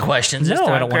ask the questions? No,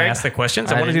 I don't want to ask the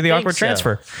questions. I want to do the awkward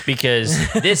transfer.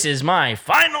 Because this is my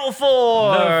final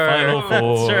 4. The final 4.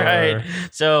 That's right.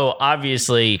 So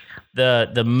obviously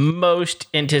the most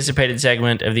anticipated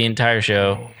segment of the entire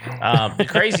show. The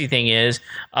crazy thing is,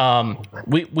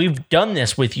 we've done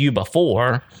this with you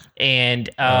before, and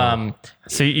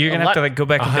so you're gonna have to go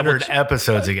back 100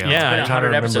 episodes ago. Yeah,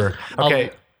 100 episodes.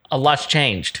 Okay, a lot's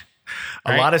changed.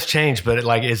 A lot has changed, but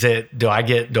do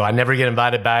I never get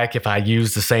invited back if I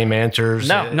use the same answers?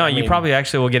 No, you probably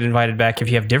actually will get invited back if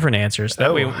you have different answers.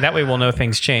 That way we'll know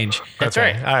things change. That's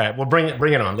right. All right. Well, bring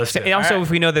it on. Let's do it. And also, if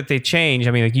we know that they change,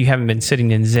 I mean, like you haven't been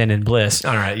sitting in Zen and bliss.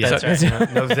 All right. Yeah. That's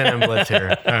right. No Zen and bliss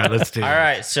here. All right. Let's do it. All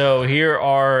right, so here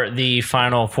are the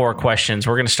final 4 questions.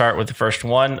 We're going to start with the first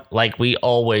one, like we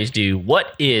always do.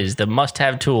 What is the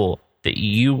must-have tool that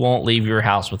you won't leave your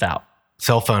house without?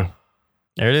 Cell phone.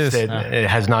 There it is. It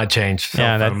has not changed.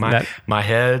 Yeah, my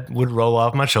head would roll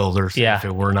off my shoulders Yeah. if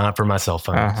it were not for my cell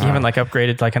phone. You haven't like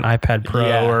upgraded like an iPad Pro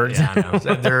I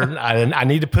know. I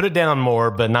need to put it down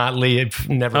more, but never leave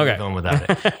on without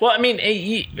it. Well, I mean,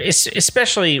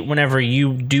 especially whenever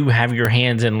you do have your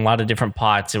hands in a lot of different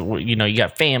pots. You know, you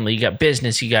got family, you got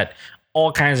business, you got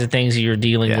all kinds of things that you're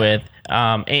dealing with.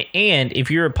 And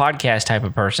if you're a podcast type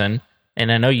of person, and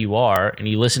I know you are, and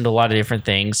you listen to a lot of different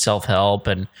things, self-help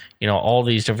and, you know, all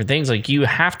these different things, like you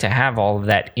have to have all of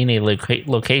that in a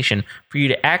location for you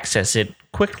to access it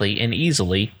quickly and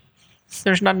easily.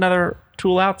 There's not another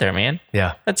tool out there, man.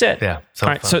 Yeah. That's it. Yeah. All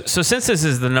right. So since this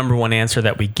is the number one answer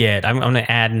that we get, I'm going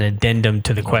to add an addendum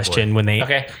to the question when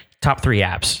they top 3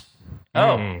 apps.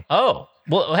 Oh.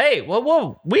 Well, hey,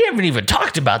 whoa. We haven't even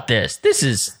talked about this. This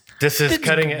is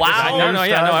cutting it. Wild.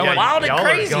 Wild and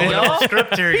crazy, y'all.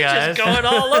 Script here, guys. He's just going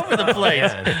all over the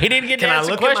place. He didn't get to Can I answer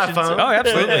look questions. at my phone? Oh,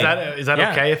 absolutely. Is that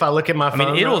okay if I look at my phone?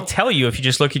 I mean, it will tell you if you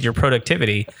just look at your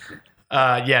productivity.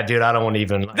 Yeah, dude, I don't want to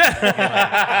even.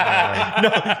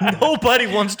 Nobody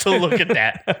wants to look at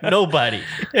that. Nobody.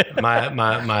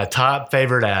 my top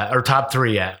favorite app or top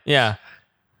 3 app. Yeah.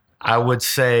 I would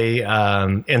say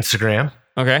Instagram.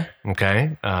 Okay.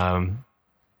 Okay.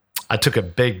 I took a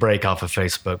big break off of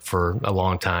Facebook for a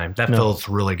long time. That feels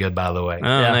really good, by the way. Oh,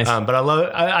 nice. But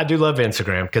I do love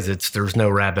Instagram because there's no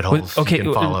rabbit holes you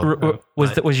can follow.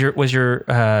 Was your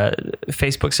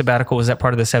Facebook sabbatical, was that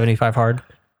part of the 75 hard?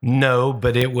 No,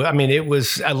 but it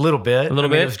was a little bit. A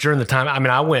little bit? It was during the time. I mean,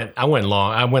 I went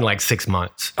long. I went like 6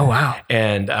 months. Oh, wow.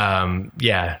 And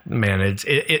yeah, man,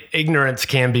 ignorance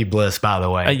can be bliss, by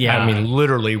the way. Yeah. I mean,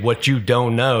 literally what you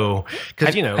don't know.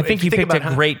 Because, you know, I think you picked a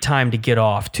great time to get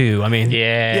off, too. I mean,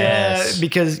 yes. Yeah,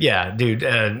 because, dude,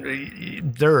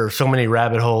 there are so many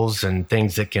rabbit holes and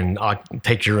things that can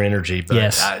take your energy. But,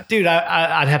 yes. Dude,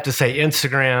 I'd have to say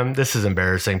Instagram. This is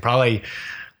embarrassing. Probably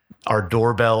our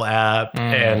doorbell app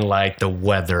and like the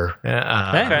weather.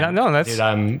 That's dude,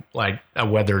 I'm like a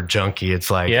weather junkie. It's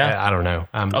like I don't know.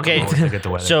 I'm always look at the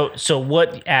weather. So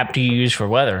what app do you use for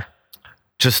weather?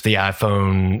 Just the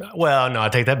iPhone. Well, no, I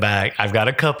take that back. I've got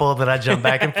a couple that I jump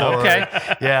back and forth.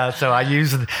 Okay. Yeah, so I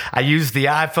use the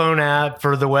iPhone app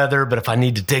for the weather, but if I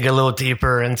need to dig a little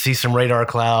deeper and see some radar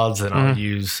clouds, then I'll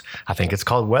use, I think it's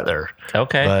called Weather.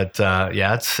 Okay. But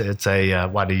it's a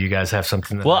why do you guys have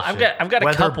something that I've got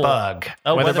a couple. Weatherbug.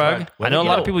 Oh, Weatherbug? I know a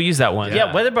lot of people use that one.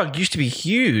 Yeah, Weatherbug used to be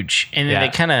huge, and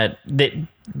then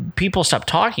people stopped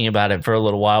talking about it for a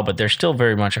little while, but they're still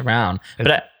very much around.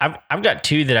 But I've got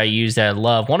 2 that I use that I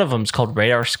love. One of them is called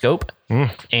Radar Scope,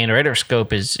 and Radar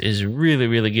Scope is really,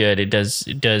 really good. It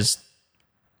does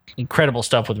incredible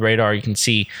stuff with radar. You can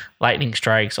see lightning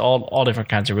strikes, all different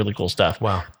kinds of really cool stuff.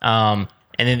 Wow. And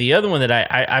then the other one that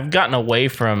I've gotten away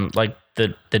from, like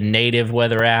the native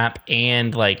weather app,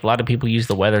 and like a lot of people use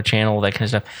the Weather Channel, that kind of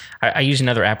stuff. I use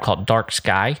another app called Dark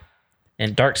Sky,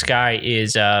 and Dark Sky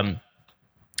is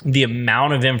the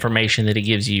amount of information that it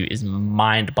gives you is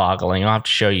mind-boggling. I'll have to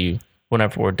show you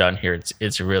whenever we're done here.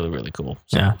 It's really, really cool.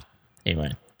 So, anyway.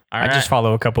 I just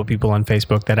follow a couple of people on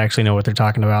Facebook that actually know what they're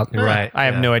talking about. Right. I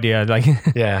have no idea. Like,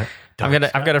 yeah.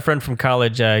 I've got a friend from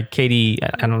college, Katie.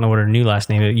 I don't know what her new last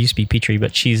name is. It used to be Petrie,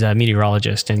 but she's a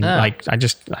meteorologist. And I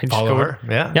just follow go her.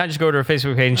 I just go to her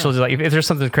Facebook page, and she'll just like, if there's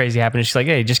something crazy happening, she's like,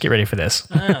 hey, just get ready for this.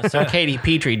 So Katie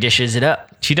Petrie dishes it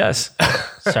up. She does.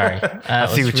 Sorry. I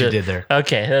see what you did there.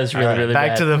 Okay, that was really, really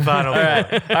back bad. to the final. All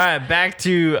right, back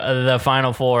to the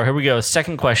final 4. Here we go.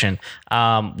 Second question.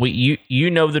 You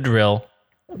know the drill.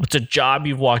 What's a job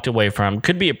you've walked away from?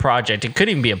 Could be a project. It could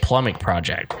even be a plumbing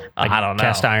project. I don't know.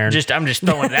 Cast iron. I'm just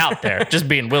throwing it out there. Just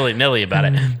being willy-nilly about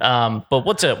it. But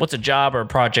what's a job or a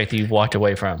project that you've walked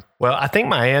away from? Well, I think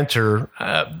my answer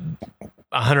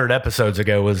 100 episodes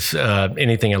ago was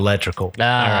anything electrical. All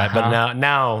right, but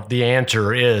now the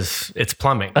answer is it's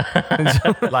plumbing.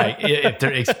 Like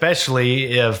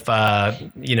especially if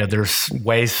there's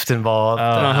waste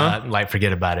involved. Like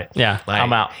forget about it. Yeah, like,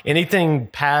 I'm out. Anything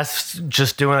past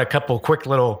just doing a couple quick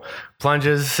little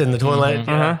plunges in the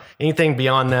toilet. Anything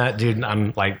beyond that, dude,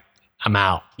 I'm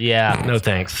out. Yeah. No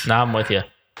thanks. No, I'm with you.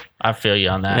 I feel you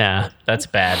on that. Yeah. That's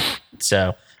bad.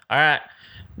 So, all right.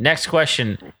 Next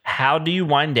question. how do you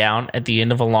wind down at the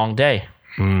end of a long day?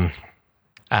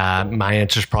 My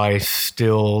answer's probably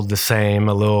still the same.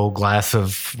 A little glass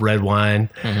of red wine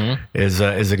is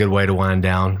a good way to wind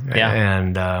down. Yeah.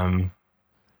 And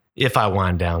if I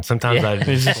wind down, sometimes I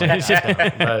just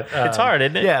but, It's hard,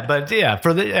 isn't it? Yeah, but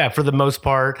for the most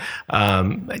part,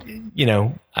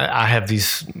 I have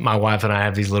these. My wife and I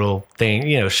have these little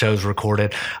shows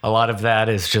recorded. A lot of that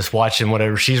is just watching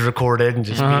whatever she's recorded and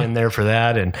just being there for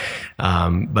that. And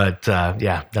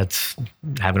that's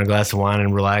having a glass of wine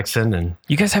and relaxing. And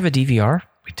You guys have a DVR?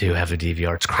 we do have a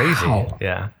DVR. It's crazy. Wow.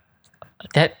 Yeah.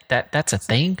 That's a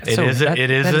thing. It is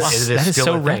still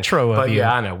so a thing. retro of but you.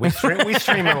 Yeah, I know. We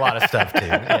stream a lot of stuff too.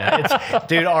 Yeah,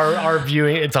 dude, our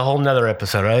viewing, it's a whole nother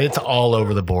episode. Right? It's all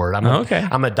over the board.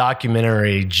 I'm a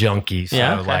documentary junkie. So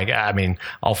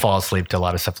I'll fall asleep to a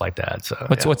lot of stuff like that. So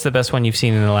What's the best one you've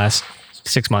seen in the last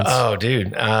 6 months? Oh,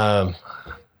 dude.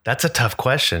 That's a tough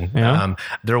question. Yeah.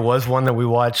 There was one that we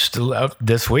watched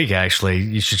this week. Actually,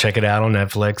 you should check it out on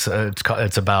Netflix.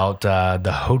 It's about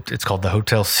it's called the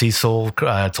Hotel Cecil.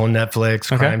 It's on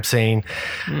Netflix. Crime scene.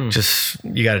 Just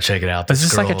you got to check it out. Is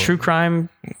this like a true crime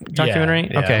documentary?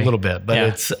 Yeah, okay, a little bit, but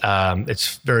it's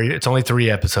only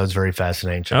 3 episodes. Very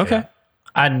fascinating. Check it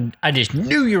out. I just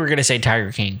knew you were going to say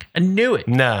Tiger King. I knew it.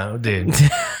 No, dude.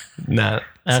 No.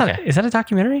 Is that a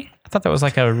documentary? I thought that was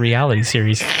like a reality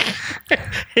series.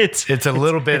 It's a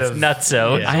little bit of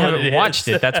nutso. Yeah. I haven't watched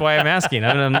it. That's why I'm asking.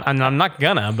 I'm not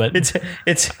gonna, but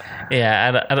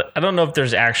I don't know if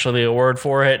there's actually a word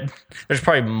for it. There's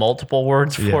probably multiple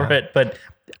words for it, but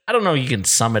I don't know. You can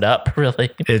sum it up really.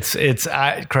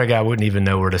 Craig, I wouldn't even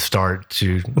know where to start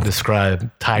to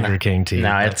describe Tiger King to you.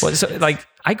 No, it's like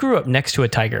I grew up next to a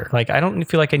tiger. Like I don't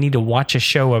feel like I need to watch a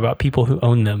show about people who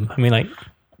own them. I mean, like.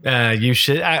 You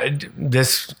should.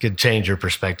 This could change your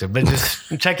perspective, but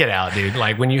just check it out, dude.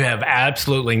 Like when you have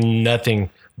absolutely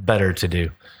nothing better to do.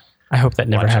 I hope that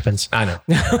never happens. I know.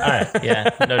 all right.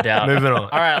 Yeah, no doubt. Moving on.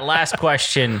 All right, last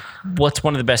question. What's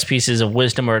one of the best pieces of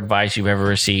wisdom or advice you've ever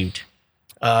received?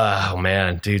 Oh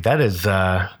man, dude,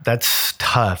 that's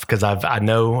tough because I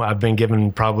know I've been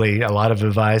given probably a lot of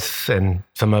advice, and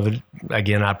some of it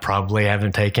again I probably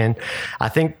haven't taken. I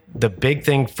think the big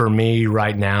thing for me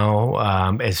right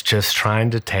now is just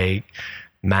trying to take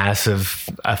massive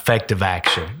effective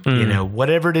action.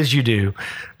 Whatever it is you do,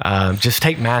 just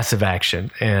take massive action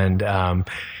and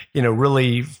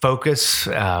really focus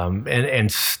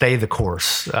and stay the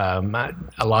course. A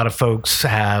lot of folks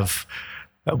have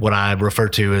what I refer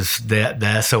to as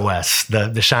the SOS,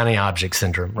 the shiny object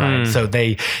syndrome, right? So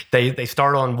they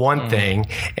start on one thing,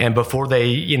 and before they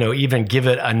even give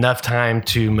it enough time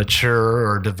to mature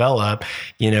or develop,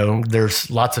 there's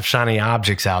lots of shiny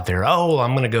objects out there. Oh,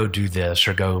 I'm going to go do this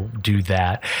or go do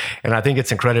that, and I think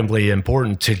it's incredibly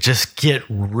important to just get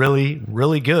really,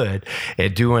 really good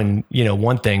at doing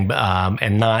one thing,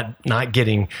 and not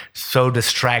getting so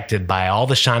distracted by all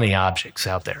the shiny objects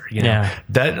out there.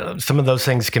 That some of those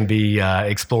things can be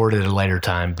explored at a later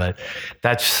time, but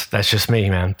that's just me,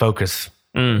 man. Focus.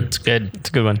 It's good. It's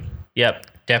a good one. Yep,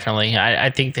 definitely. I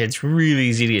think that it's really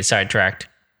easy to get sidetracked.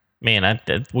 Man,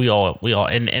 we all,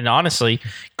 and honestly,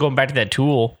 going back to that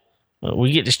tool,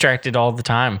 we get distracted all the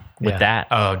time with that.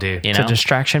 Oh, dude, it's a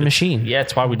distraction machine. Yeah,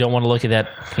 it's why we don't want to look at that,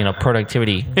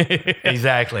 productivity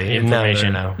exactly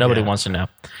information. No. Nobody wants to know.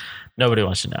 Nobody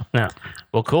wants to know. No.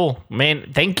 Well, cool,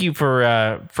 man. Thank you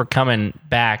for coming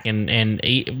back and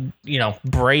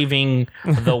braving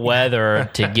the weather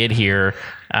to get here.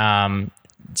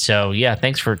 So yeah,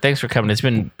 thanks for coming. It's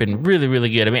been really, really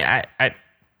good. I mean, I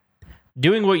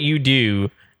doing what you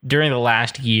do during the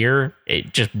last year,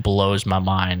 it just blows my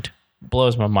mind.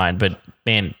 But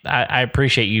man, I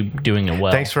appreciate you doing it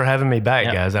well. Thanks for having me back,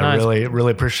 guys. I really,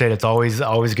 really appreciate it. It's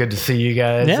always good to see you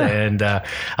guys. Yeah. And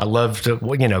I love to,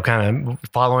 kind of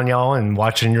following y'all and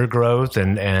watching your growth.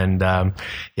 And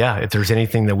if there's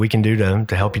anything that we can do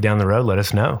to help you down the road, let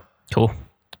us know. Cool.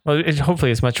 Well,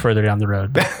 hopefully it's much further down the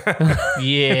road.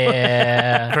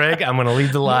 Yeah. Craig, I'm going to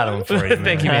leave the light on for you.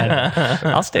 Thank you, man.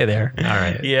 I'll stay there. All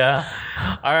right. Yeah.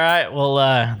 All right.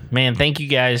 Well, man, thank you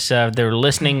guys that are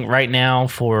listening right now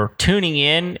for tuning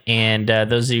in. And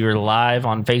those of you who are live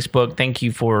on Facebook, thank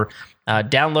you for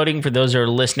downloading. For those who are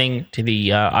listening to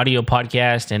the audio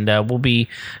podcast, and we'll be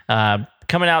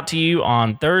coming out to you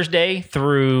on Thursday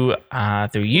through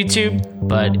YouTube.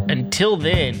 But until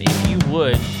then, if you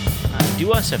would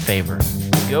do us a favor,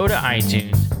 go to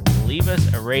iTunes, leave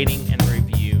us a rating and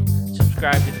review,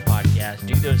 subscribe to the podcast,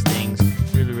 do those things.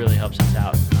 Really, really helps us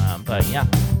out.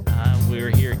 We're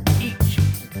here each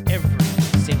and every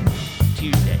single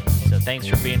Tuesday. So thanks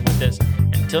for being with us.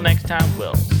 Until next time,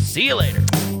 we'll see you later.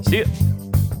 See you.